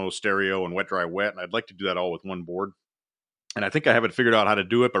mono, stereo, and wet, dry, wet, and I'd like to do that all with one board. And I think I haven't figured out how to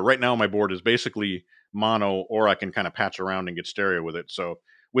do it, but right now my board is basically mono, or I can kind of patch around and get stereo with it. So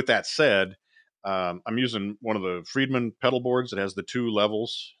with that said, I'm using one of the Friedman pedal boards that has the 2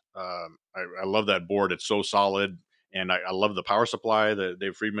 levels. I love that board. It's so solid, and I love the power supply that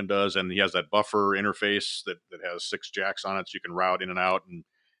Dave Friedman does, and he has that buffer interface that has 6 jacks on it, so you can route in and out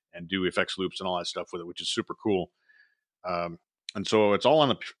and do effects loops and all that stuff with it, which is super cool. Um, and so it's all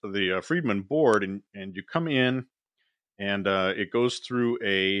on the Friedman board, and you come in, and it goes through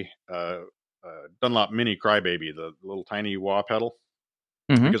a Dunlop Mini Crybaby, the little tiny wah pedal,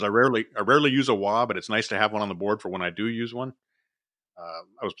 Mm-hmm. because I rarely use a wah, but it's nice to have one on the board for when I do use one.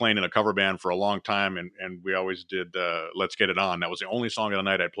 I was playing in a cover band for a long time, and we always did "Let's Get It On." That was the only song of the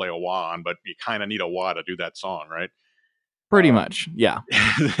night I'd play a wah on, but you kind of need a wah to do that song, right? Pretty Um, much, yeah.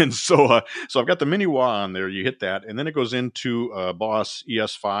 and so I've got the mini wah on there. You hit that, and then it goes into a Boss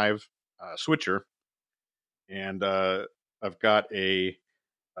ES5 switcher, and I've got a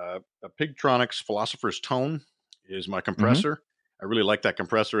Pigtronics Philosopher's Tone is my Mm-hmm. compressor. I really like that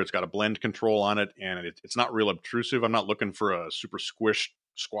compressor. It's got a blend control on it, and it's not real obtrusive. I'm not looking for a super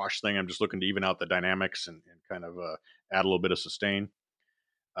squash thing. I'm just looking to even out the dynamics and kind of add a little bit of sustain.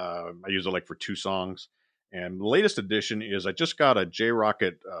 I use it like for 2 songs. And the latest addition is I just got a J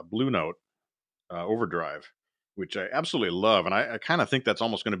Rocket Blue Note overdrive, which I absolutely love, and I kind of think that's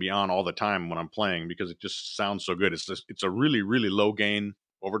almost going to be on all the time when I'm playing because it just sounds so good. It's a really really low gain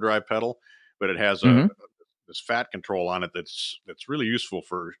overdrive pedal, but it has Mm-hmm. this fat control on it that's really useful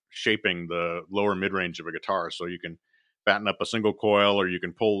for shaping the lower mid range of a guitar. So you can fatten up a single coil, or you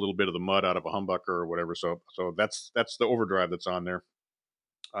can pull a little bit of the mud out of a humbucker or whatever. So that's the overdrive that's on there.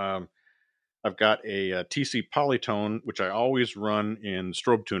 Um, I've got a TC Polytone, which I always run in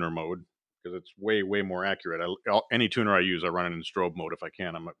strobe tuner mode because it's way more accurate. Any tuner I use, I run it in strobe mode if I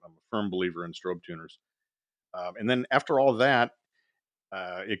can. I'm a firm believer in strobe tuners. And then after all that,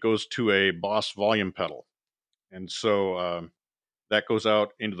 it goes to a Boss volume pedal, and so that goes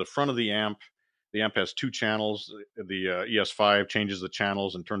out into the front of the amp. The amp has 2 channels. The ES5 changes the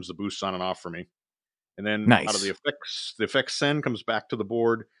channels and turns the boosts on and off for me. And then out of Nice. the effects send comes back to the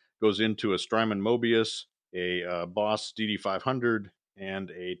board, goes into a Strymon Mobius, a Boss DD500, and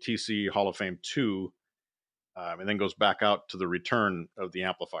a TC Hall of Fame 2, and then goes back out to the return of the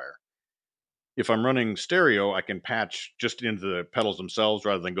amplifier. If I'm running stereo, I can patch just into the pedals themselves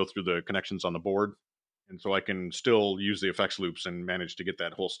rather than go through the connections on the board. And so I can still use the effects loops and manage to get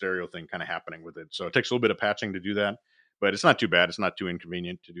that whole stereo thing kind of happening with it. So it takes a little bit of patching to do that, but it's not too bad. It's not too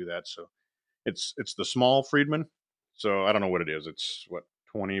inconvenient to do that. So it's the small Friedman. So I don't know what it is. It's what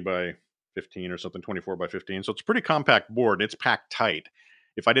 20 by 15 or something, 24 by 15. So it's a pretty compact board. It's packed tight.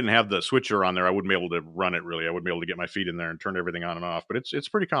 If I didn't have the switcher on there, I wouldn't be able to run it really. I wouldn't be able to get my feet in there and turn everything on and off. But it's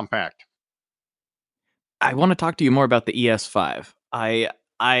pretty compact. I want to talk to you more about the ES5.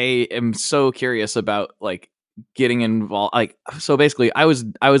 I am so curious about like getting involved. Like, so basically, I was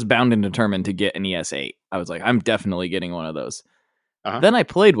bound and determined to get an ES8. I was like, I'm definitely getting one of those. Uh-huh. Then I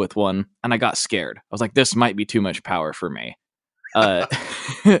played with one and I got scared. I was like, this might be too much power for me.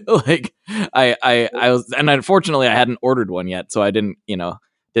 Like I was, and unfortunately I hadn't ordered one yet, so I didn't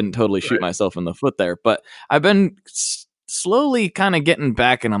totally shoot Right. myself in the foot there. But I've been slowly kind of getting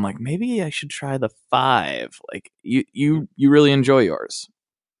back, and I'm like, maybe I should try the 5. Like you really enjoy yours.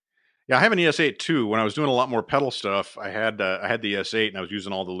 Yeah, I have an ES8 too. When I was doing a lot more pedal stuff, I had the ES8 and I was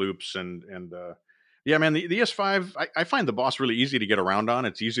using all the loops and yeah, man, the ES5 I find the Boss really easy to get around on.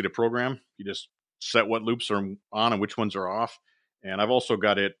 It's easy to program. You just set what loops are on and which ones are off. And I've also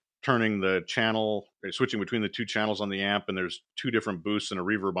got it turning the channel, switching between the 2 channels on the amp, and there's 2 different boosts and a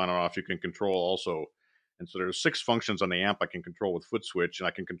reverb on and off you can control also. And so there's 6 functions on the amp I can control with foot switch, and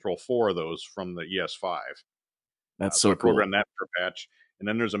I can control 4 of those from the ES5. That's So so I cool. program that per patch. And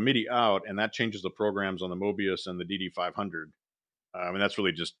then there's a MIDI out, and that changes the programs on the Mobius and the DD500. And that's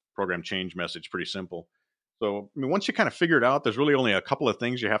really just program change message, pretty simple. So, I mean, once you kind of figure it out, there's really only a couple of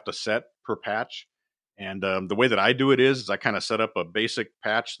things you have to set per patch. And the way that I do it is I kind of set up a basic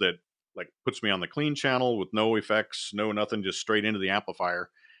patch that like puts me on the clean channel with no effects, no nothing, just straight into the amplifier.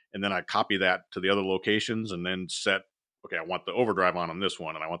 And then I copy that to the other locations and then set, okay, I want the overdrive on this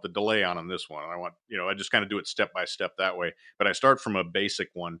one, and I want the delay on this one. And I want, I just kind of do it step by step that way. But I start from a basic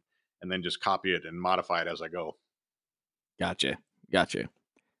one and then just copy it and modify it as I go. Gotcha.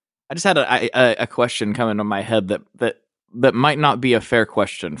 I just had a question come into my head that might not be a fair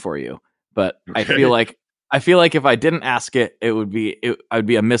question for you, but I feel Okay. like if I didn't ask it, I would be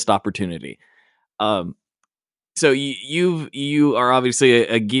a missed opportunity. So you are obviously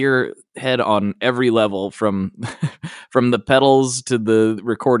a gear head on every level, from from the pedals to the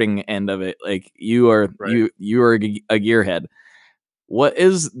recording end of it. Like you are Right. you are a gearhead. What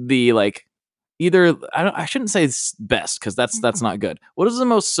is the like either I shouldn't say best because that's not good. What is the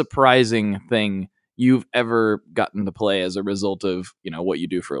most surprising thing you've ever gotten to play as a result of what you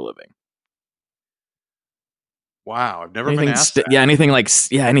do for a living? Wow, I've never been asked that. Anything like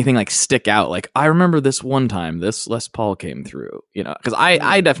stick out. Like, I remember this one time this Les Paul came through. Because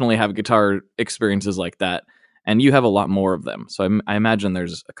I definitely have guitar experiences like that, and you have a lot more of them. So I imagine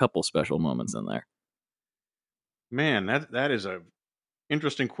there's a couple special moments in there. Man, that is a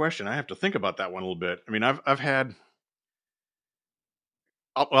interesting question. I have to think about that one a little bit. I mean, I've had.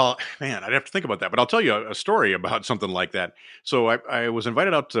 Well, man, I'd have to think about that, but I'll tell you a story about something like that. So I was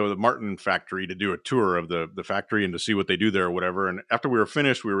invited out to the Martin factory to do a tour of the factory and to see what they do there or whatever. And after we were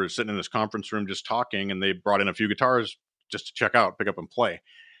finished, we were sitting in this conference room just talking, and they brought in a few guitars just to check out, pick up and play.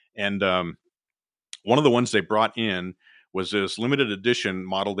 And one of the ones they brought in was this limited edition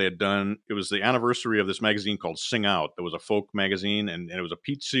model they had done. It was the anniversary of this magazine called Sing Out. That was a folk magazine, and it was a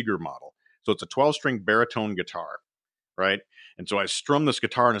Pete Seeger model. So it's a 12-string baritone guitar, right? And so I strum this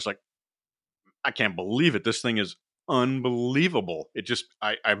guitar, and it's like, I can't believe it. This thing is unbelievable.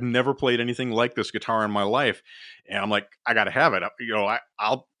 I've never played anything like this guitar in my life, and I'm like, I got to have it.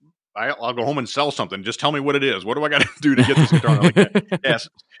 I'll go home and sell something. Just tell me what it is. What do I got to do to get this guitar? And I'm like, yes,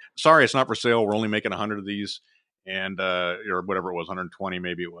 sorry, it's not for sale. We're only making 100 of these, and or whatever it was, 120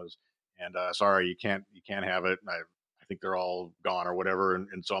 maybe it was. And sorry, you can't have it. I think they're all gone or whatever.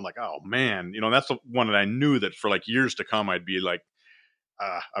 And so I'm like, oh man, that's the one that I knew that for like years to come, I'd be like,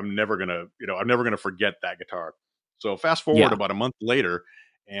 I'm never gonna forget that guitar. So fast forward Yeah. about a month later,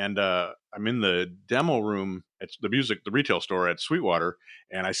 and I'm in the demo room at the retail store at Sweetwater,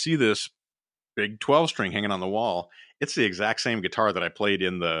 and I see this big 12 string hanging on the wall. It's the exact same guitar that I played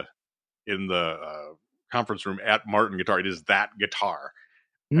in the conference room at Martin Guitar. It is that guitar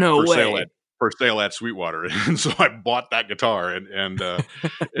No for sale way. at Sweetwater, and so I bought that guitar, and man,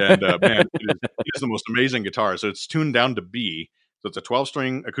 it is the most amazing guitar. So it's tuned down to B. So it's a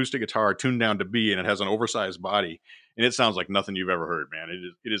 12-string acoustic guitar tuned down to B, and it has an oversized body, and it sounds like nothing you've ever heard, man.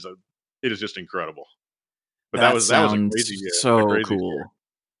 It is just incredible. But That that was sounds a so crazy story. cool.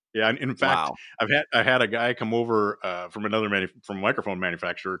 Yeah, and in fact, Wow. I had a guy come over from from a microphone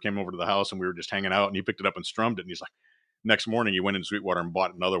manufacturer, came over to the house, and we were just hanging out, and he picked it up and strummed it, and he's like, next morning he went in Sweetwater and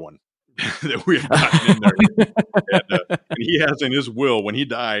bought another one that we had gotten in there. And he has in his will, when he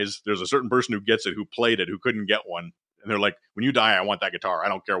dies, there's a certain person who gets it, who played it, who couldn't get one. And they're like, when you die, I want that guitar. I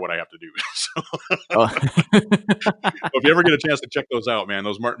don't care what I have to do. So, Oh. if you ever get a chance to check those out, man,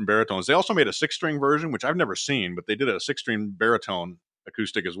 those Martin baritones. They also made a 6-string version, which I've never seen, but they did a 6-string baritone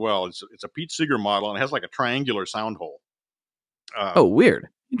acoustic as well. It's a Pete Seeger model, and it has like a triangular sound hole. Oh, weird.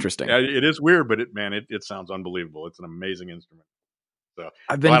 Interesting. Yeah, it is weird, but it sounds unbelievable. It's an amazing instrument. So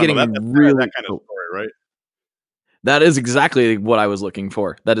I've I been don't know. getting That's really that kind of story, right? That is exactly what I was looking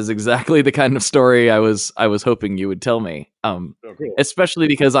for. That is exactly the kind of story I was hoping you would tell me. Oh, cool. Especially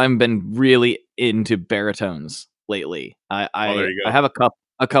because I've been really into baritones lately. There you go. I have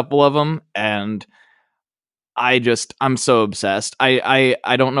a couple of them, and I'm so obsessed.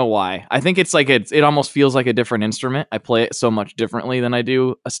 I don't know why. I think it's like it almost feels like a different instrument. I play it so much differently than I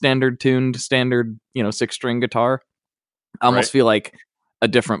do a standard 6-string guitar. I almost feel like a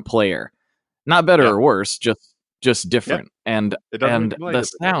different player. Not better or worse, just different. And the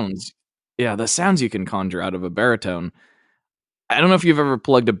sounds, the sounds you can conjure out of a baritone. I don't know if you've ever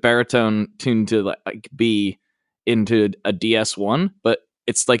plugged a baritone tuned to like B into a DS1, but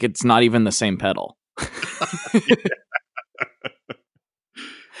it's like it's not even the same pedal.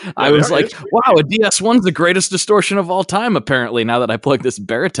 I was like, wow, a DS1's the greatest distortion of all time, apparently, now that I plug this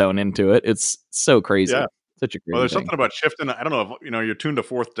baritone into it. It's so crazy. Yeah. Such a crazy Well, there's thing. something about shifting. I don't know if you're tuned to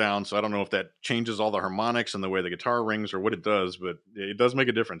fourth down, so I don't know if that changes all the harmonics and the way the guitar rings or what it does, but it does make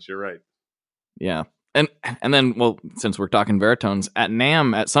a difference. You're right. Yeah. And then, well, since we're talking baritones, at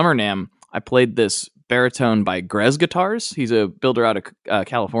Summer NAMM, I played this baritone by Grez Guitars. He's a builder out of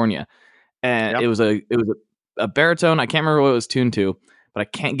California. And it was a baritone. I can't remember what it was tuned to, but I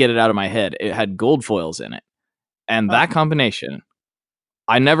can't get it out of my head. It had gold foils in it. And that combination,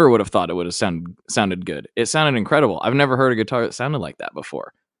 I never would have thought it would have sounded good. It sounded incredible. I've never heard a guitar that sounded like that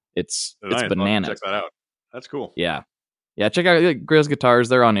before. It's bananas. Check that out. That's cool. Yeah. Yeah, check out Grizz Guitars.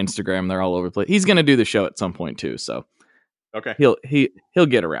 They're on Instagram. They're all over the place. He's going to do the show at some point too, so okay, he'll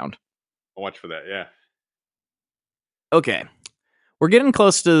get around. I'll watch for that. Yeah. Okay, we're getting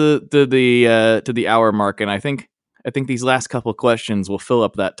close to the hour mark, and I think these last couple questions will fill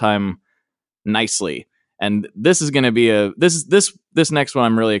up that time nicely. And this is going to be this next one.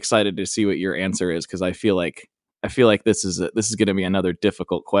 I'm really excited to see what your answer is, because I feel like this is going to be another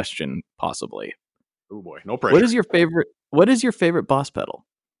difficult question, possibly. Oh boy, no pressure. What is your favorite Boss pedal?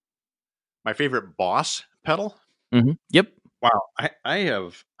 My favorite Boss pedal. Yep. Wow,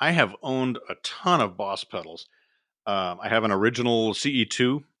 I have owned a ton of Boss pedals. I have an original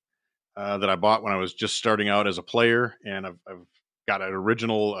CE2 that I bought when I was just starting out as a player, and I've got an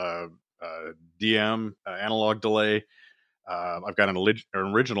original DM analog delay. I've got an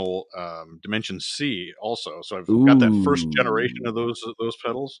original Dimension C also, so I've got that first generation of Ooh. those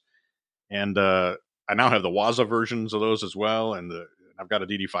pedals, and I now have the Waza versions of those as well, and I've got a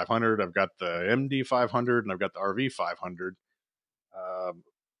DD500, I've got the MD500, and I've got the RV500. Um,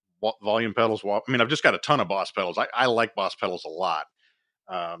 volume pedals. I mean, I've just got a ton of Boss pedals. I like Boss pedals a lot.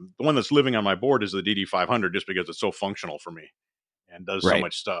 The one that's living on my board is the DD500, just because it's so functional for me and does so Right.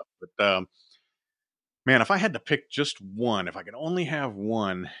 much stuff. But man, if I had to pick just one, if I could only have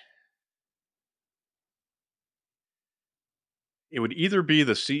one, it would either be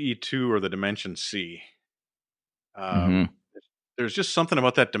the CE2 or the Dimension C. Mm-hmm. Um, there's just something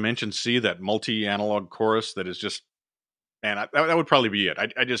about that Dimension C, that multi-analog chorus, that is just, man, that would probably be it.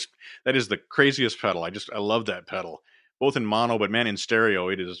 I just, that is the craziest pedal. I love that pedal, both in mono, but man, in stereo,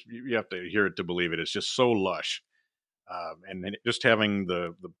 it is, you have to hear it to believe it. It's just so lush. And then just having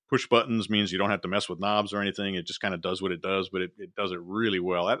the push buttons means you don't have to mess with knobs or anything. It just kind of does what it does, but it does it really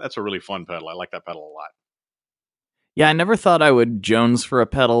well. That's a really fun pedal. I like that pedal a lot. Yeah, I never thought I would Jones for a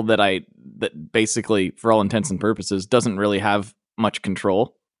pedal that basically, for all intents and purposes, doesn't really have much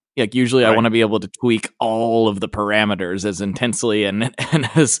control. Like usually, I Right. want to be able to tweak all of the parameters as intensely and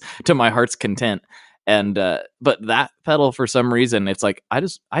as to my heart's content. And but that pedal, for some reason, it's like I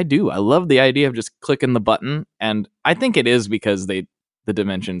love the idea of just clicking the button, and I think it is because the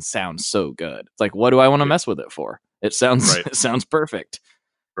dimensions sound so good. It's like, what do I want to Yeah. mess with it for? It sounds Right. it sounds perfect.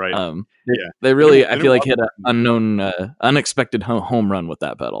 Right. Yeah. They The new really, I the new feel like, hit Waza an version. unexpected home run with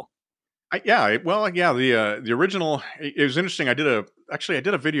that pedal. Yeah. The original. It was interesting. I did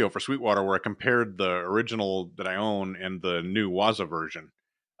a video for Sweetwater where I compared the original that I own and the new Waza version.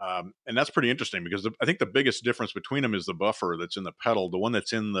 And that's pretty interesting because I think the biggest difference between them is the buffer that's in the pedal. The one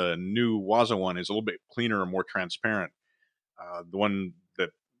that's in the new Waza one is a little bit cleaner and more transparent.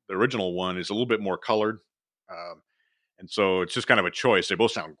 The original one is a little bit more colored. Um, and so it's just kind of a choice. They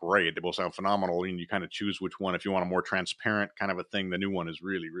both sound great. They both sound phenomenal. And you kind of choose which one. If you want a more transparent kind of a thing, the new one is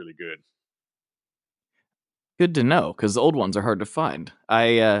really, really good. Good to know, because the old ones are hard to find.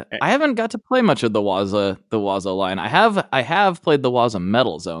 Eh, I haven't got to play much of the Waza line. I have played the Waza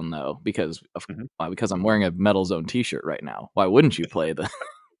Metal Zone though, mhm. because I'm wearing a Metal Zone T-shirt right now. Why wouldn't you play the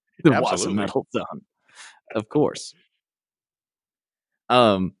the Waza Absolutely. Metal Zone? Of course.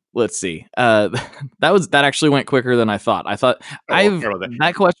 Let's see. That actually went quicker than I thought. I thought Oh, well, I've sorry about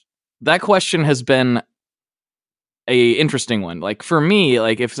that. that question has been a interesting one. Like for me,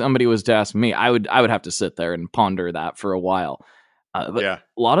 like if somebody was to ask me, I would have to sit there and ponder that for a while. But Yeah.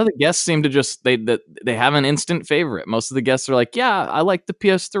 a lot of the guests seem to just they have an instant favorite. Most of the guests are like, yeah, I like the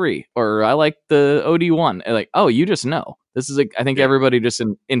PS3 or I like the OD1. And like, oh, you just know. I think Yeah. everybody just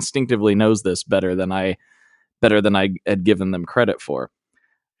instinctively knows this better than I had given them credit for.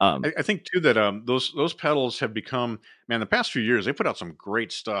 I think too that those pedals have become, man, the past few years they put out some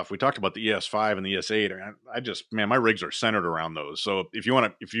great stuff. We talked about the ES5 and the ES8. And I just, man, my rigs are centered around those. So if you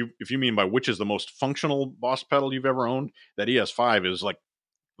want to, if you mean by which is the most functional Boss pedal you've ever owned, that ES5 is like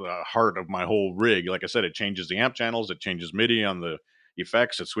the heart of my whole rig. Like I said, it changes the amp channels, it changes MIDI on the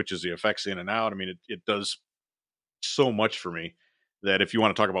effects, it switches the effects in and out. I mean, it does so much for me that if you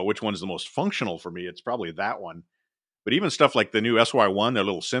want to talk about which one's the most functional for me, it's probably that one. But even stuff like the new SY1, their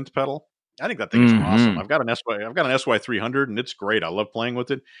little synth pedal, I think that thing is awesome. Mm-hmm. I've got an SY300 and it's great. I love playing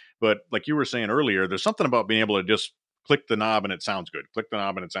with it. But like you were saying earlier, there's something about being able to just click the knob and it sounds good. Click the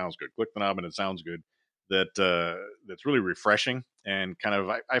knob and it sounds good. Click the knob and it sounds good. That's really refreshing and kind of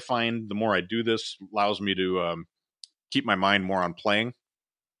I find the more I do this allows me to keep my mind more on playing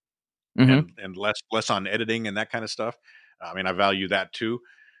Mm-hmm. and less on editing and that kind of stuff. I mean, I value that too.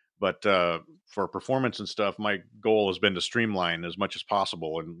 But for performance and stuff, my goal has been to streamline as much as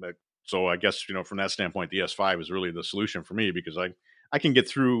possible, and so I guess from that standpoint, the S5 is really the solution for me because I can get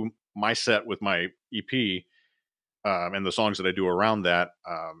through my set with my EP and the songs that I do around that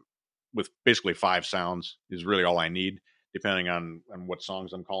with basically 5 sounds is really all I need, depending on what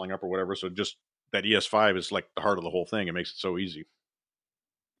songs I'm calling up or whatever. So just that ES5 is like the heart of the whole thing. It makes it so easy.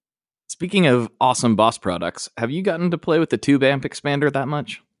 Speaking of awesome Boss products, have you gotten to play with the tube amp expander that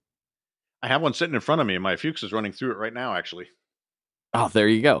much? I have one sitting in front of me, and my Fuchs is running through it right now, actually. Oh, there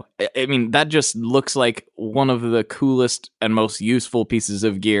you go. I mean, that just looks like one of the coolest and most useful pieces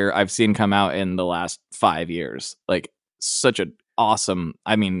of gear I've seen come out in the last 5 years. Like, such an awesome,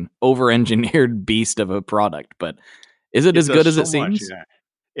 I mean, over-engineered beast of a product. But is it It as does good as so it much, seems? yeah.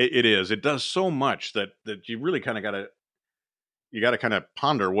 It is. It does so much that you really kind of got to kind of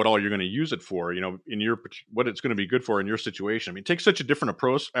ponder what all you're going to use it for. In what it's going to be good for in your situation. I mean, it takes such a different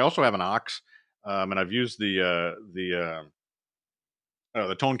approach. I also have an ox, and I've used the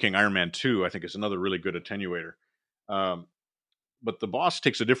Tone King Iron Man 2. I think is another really good attenuator. Um, but the Boss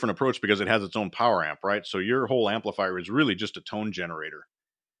takes a different approach because it has its own power amp, right? So your whole amplifier is really just a tone generator,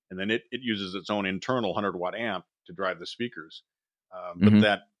 and then it uses its own internal 100-watt amp to drive the speakers. But Hmm.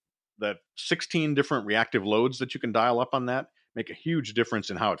 that 16 different reactive loads that you can dial up on that make a huge difference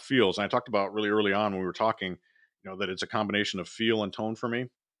in how it feels. And I talked about really early on when we were talking, that it's a combination of feel and tone for me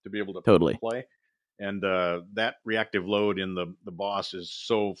to be able to Totally. play. And that reactive load in the Boss is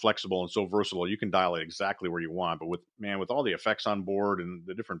so flexible and so versatile. You can dial it exactly where you want. But with all the effects on board and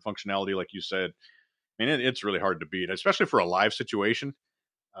the different functionality, like you said, it's really hard to beat, especially for a live situation.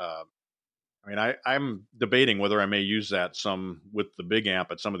 Uh, I'm debating whether I may use that some with the big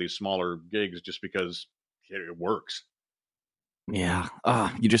amp at some of these smaller gigs, just because it works. Yeah.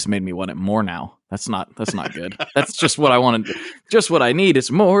 You just made me want it more now. That's not good. That's just what I wanted. Just what I need is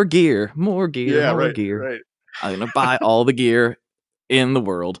more gear, more gear, Yeah, more right, gear. right. I'm gonna buy all the gear in the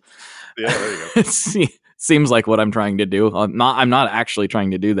world. Yeah, there you go. It seems like what I'm trying to do. I'm not actually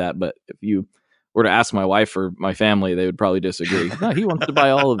trying to do that, but if you were to ask my wife or my family, they would probably disagree. No, he wants to buy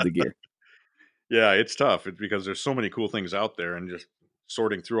all of the gear. Yeah, it's tough. It's because there's so many cool things out there, and just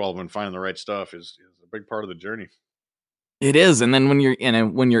sorting through all of them and finding the right stuff is a big part of the journey. It is, and then when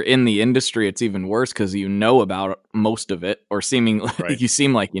you're in the industry, it's even worse because you know about most of it, or Right. you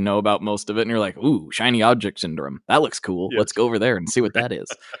seem like you know about most of it, and you're like, "Ooh, shiny object syndrome. That looks cool. Let's Yes. go over there and see what Right. that is."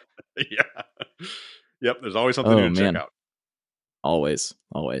 Yeah. Yep. There's always something Oh new to check man, out. always,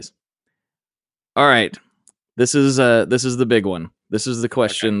 always. All right, this is the big one. This is the Okay.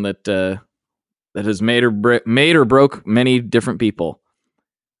 question that has made or broke many different people.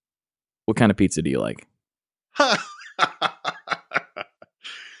 What kind of pizza do you like?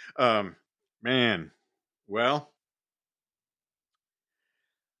 um, man. Well,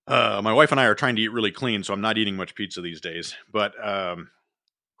 my wife and I are trying to eat really clean, so I'm not eating much pizza these days. But of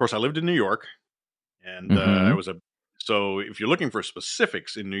course, I lived in New York, and I Mm-hmm. was a. So if you're looking for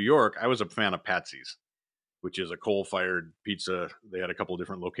specifics in New York, I was a fan of Patsy's, which is a coal-fired pizza. They had a couple of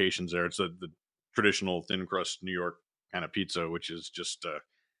different locations there. It's the traditional thin crust New York kind of pizza, which is just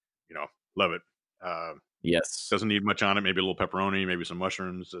you know love it. Uh, Yes. doesn't need much on it. Maybe a little pepperoni, maybe some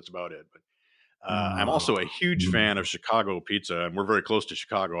mushrooms. That's about it. But I'm also a Oh. huge fan of Chicago pizza, and we're very close to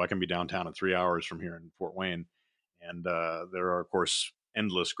Chicago. I can be downtown in 3 hours from here in Fort Wayne, and there are, of course,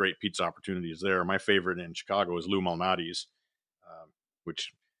 endless great pizza opportunities there. My favorite in Chicago is Lou Malnati's,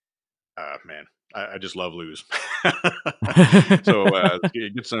 which, man, I just love Lou's. So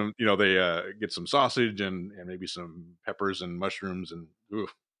you get some, they get some sausage and maybe some peppers and mushrooms, and ooh,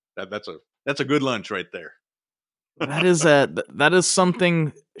 that's a good lunch right there. That is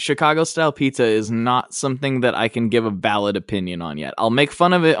something. Chicago style pizza is not something that I can give a valid opinion on yet. I'll make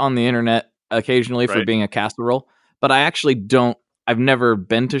fun of it on the internet occasionally for Right? being a casserole, but I actually don't. I've never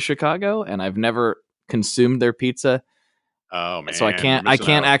been to Chicago and I've never consumed their pizza, Oh so man, you're I missing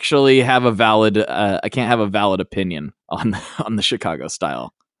can't out. actually have a valid I can't have a valid opinion on on the Chicago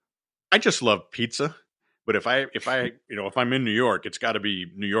style. I just love pizza. But if I'm in New York, it's got to be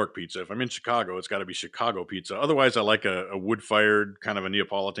New York pizza. If I'm in Chicago, it's got to be Chicago pizza. Otherwise, I like a wood fired kind of a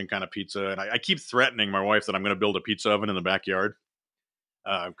Neapolitan kind of pizza. And I keep threatening my wife that I'm going to build a pizza oven in the backyard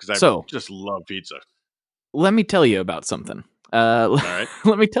because I So just love pizza. let me tell you about something. All right,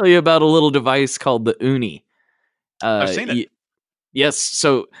 Let me tell you about a little device called the Uni. I've Uh, seen it. y- yes,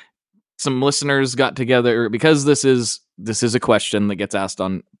 so some listeners got together because this is a question that gets asked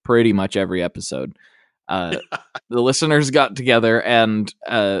on pretty much every episode. Uh, the listeners got together and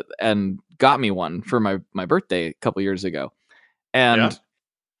got me one for my birthday a couple years ago, Yeah. and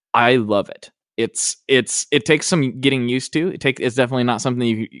I love it. It takes some getting used to. It's definitely not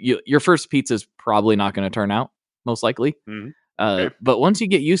something your first pizza is probably not going to turn out most likely. Hmm. Okay. But once you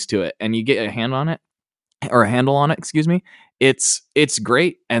get used to it and you get a hand on it, or a handle on it, excuse me, it's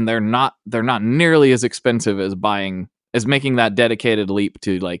great, and they're not nearly as expensive as making that dedicated leap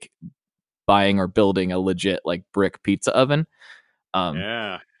to like buying or building a legit like brick pizza oven. Um,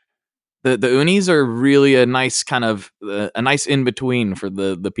 Yeah, the unis are really a nice kind of a nice in between for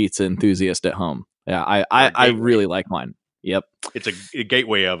the pizza enthusiast at home. Yeah, they're a I gateway. really like mine. Yep, It's a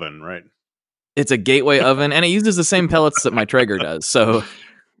gateway oven, right? it's a gateway oven, and it uses the same pellets that my Traeger does, so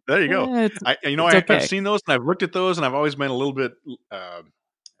There you go. it's I've okay. seen those and I've looked at those and I've always been a little bit,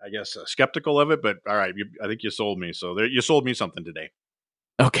 I guess, skeptical of it. But all right, I think you sold me. So there, you sold me something today.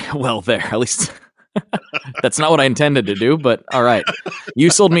 Okay, well there at least That's not what I intended to do, but all right. You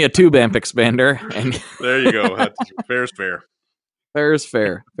sold me a tube amp expander, and There you go. That's fair's fair. fair is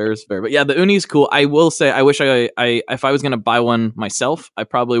fair. Fair is fair. But yeah, the Uni's cool. I will say, I wish I if I was going to buy one myself, I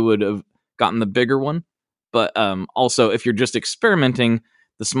probably would have gotten the bigger one. But also, if you're just experimenting,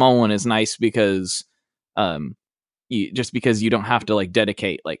 the small one is nice because because you don't have to like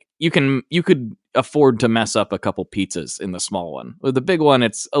dedicate. Like you could afford to mess up a couple pizzas in the small one. With the big one,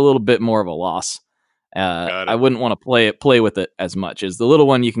 it's a little bit more of a loss. I wouldn't want to play with it as much as the little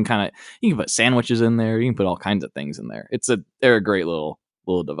one. You can put sandwiches in there. You can put all kinds of things in there. They're a great little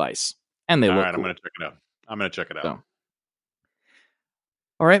device, and they look cool. I'm gonna check it out. So.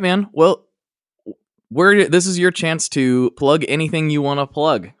 All right, man. Well, this is your chance to plug anything you want to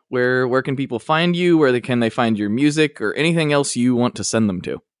plug. Where can people find you? Where can they find your music or anything else you want to send them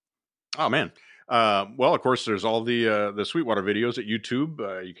to? Oh man. Well, of course, there's all the Sweetwater videos at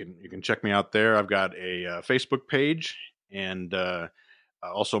YouTube. You can check me out there. I've got a Facebook page and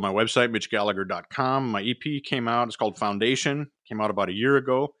also my website, mitchgallagher.com. My EP came out. It's called Foundation. Came out about a year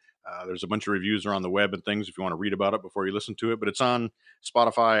ago. There's a bunch of reviews around the web and things if you want to read about it before you listen to it. But it's on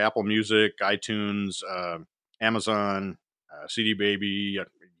Spotify, Apple Music, iTunes, Amazon, CD Baby. You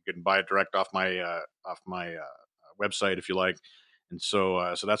can buy it direct off my website if you like. And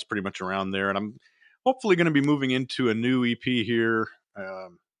so that's pretty much around there. And I'm hopefully going to be moving into a new EP here.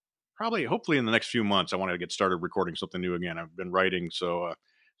 Hopefully in the next few months. I want to get started recording something new again. I've been writing, so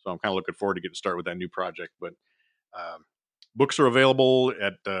I'm kind of looking forward to getting started with that new project. But books are available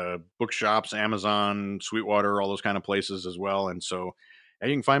at bookshops, Amazon, Sweetwater, all those kind of places as well. And so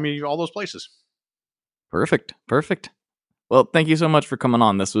you can find me all those places. Perfect. Well, thank you so much for coming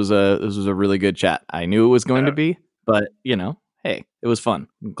on. This was a really good chat. I knew it was going to be, but hey, it was fun.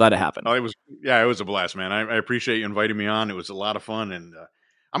 I'm glad it happened. Oh, it was a blast, man. I appreciate you inviting me on. It was a lot of fun, and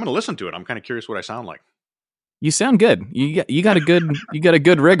I'm going to listen to it. I'm kind of curious what I sound like. You sound good. You got a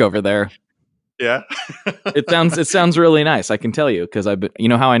good rig over there. Yeah. It sounds really nice. I can tell you because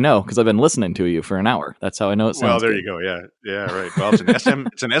how I know because I've been listening to you for an hour. That's how I know it sounds. Well, there good. you go. Yeah, right. Well, it's an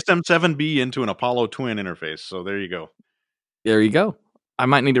SM7B into an Apollo twin interface. So there you go. There you go. I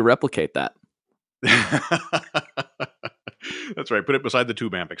might need to replicate that. That's right. Put it beside the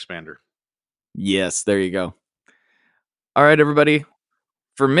tube amp expander. Yes, there you go. All right, everybody.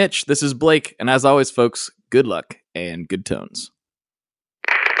 For Mitch, this is Blake, and as always, folks, good luck and good tones.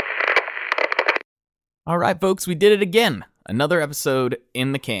 All right, folks, we did it again. Another episode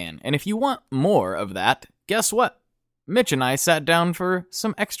in the can. And if you want more of that, guess what? Mitch and I sat down for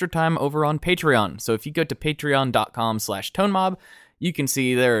some extra time over on Patreon. So if you go to patreon.com/tonemob, you can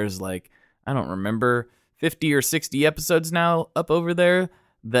see there's I don't remember, 50 or 60 episodes now up over there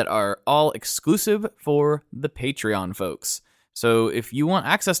that are all exclusive for the Patreon folks. So if you want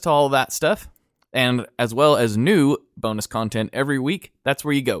access to all that stuff, and as well as new bonus content every week, that's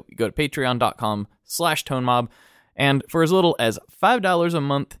where you go. You go to patreon.com/tonemob, and for as little as $5 a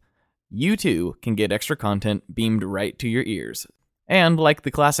month, you too can get extra content beamed right to your ears. And like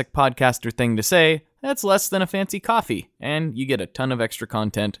the classic podcaster thing to say, that's less than a fancy coffee, and you get a ton of extra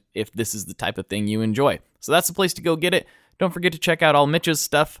content if this is the type of thing you enjoy. So that's the place to go get it. Don't forget to check out all Mitch's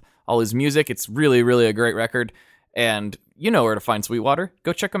stuff, all his music. It's really, really a great record. And you know where to find Sweetwater.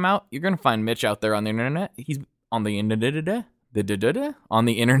 Go check him out. You're going to find Mitch out there on the internet. He's on the internet.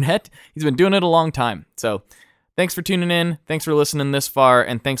 He's been doing it a long time. So thanks for tuning in. Thanks for listening this far.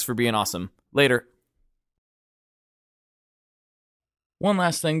 And thanks for being awesome. Later. One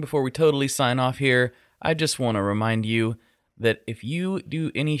last thing before we totally sign off here. I just want to remind you that if you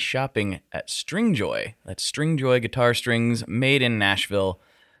do any shopping at Stringjoy, that's Stringjoy guitar strings made in Nashville,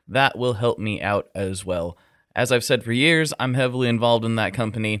 that will help me out as well. As I've said for years, I'm heavily involved in that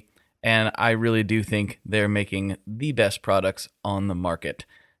company, and I really do think they're making the best products on the market.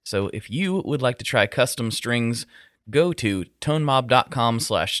 So if you would like to try custom strings, go to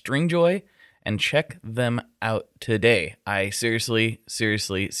tonemob.com/stringjoy and check them out today. I seriously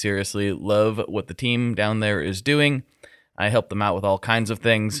love what the team down there is doing. I help them out with all kinds of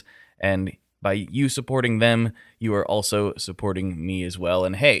things, and by you supporting them, you are also supporting me as well.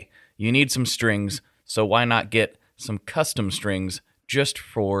 And hey, you need some strings, so why not get some custom strings just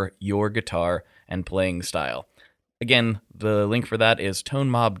for your guitar and playing style? Again, the link for that is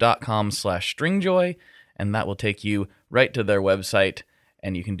tonemob.com/stringjoy, and that will take you right to their website,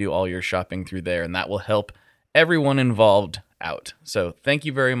 and you can do all your shopping through there, and that will help everyone involved out. So thank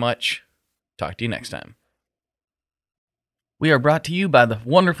you very much. Talk to you next time. We are brought to you by the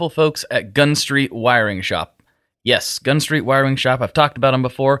wonderful folks at Gun Street Wiring Shop. Yes, Gun Street Wiring Shop. I've talked about them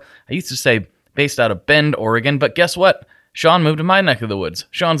before. I used to say based out of Bend, Oregon, but guess what? Sean moved to my neck of the woods.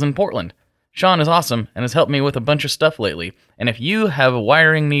 Sean's in Portland. Sean is awesome and has helped me with a bunch of stuff lately, and if you have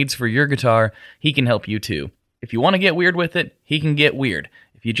wiring needs for your guitar, he can help you too. If you want to get weird with it, he can get weird.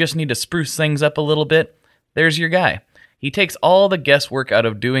 If you just need to spruce things up a little bit, there's your guy. He takes all the guesswork out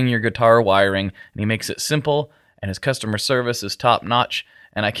of doing your guitar wiring, and he makes it simple, and his customer service is top-notch,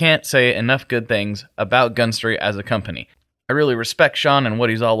 and I can't say enough good things about Gunstreet as a company. I really respect Sean and what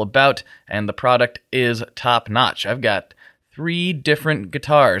he's all about, and the product is top-notch. I've got 3 different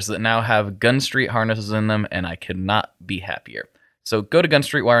guitars that now have Gunstreet harnesses in them, and I could not be happier. So go to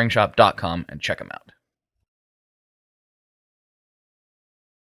gunstreetwiringshop.com and check them out.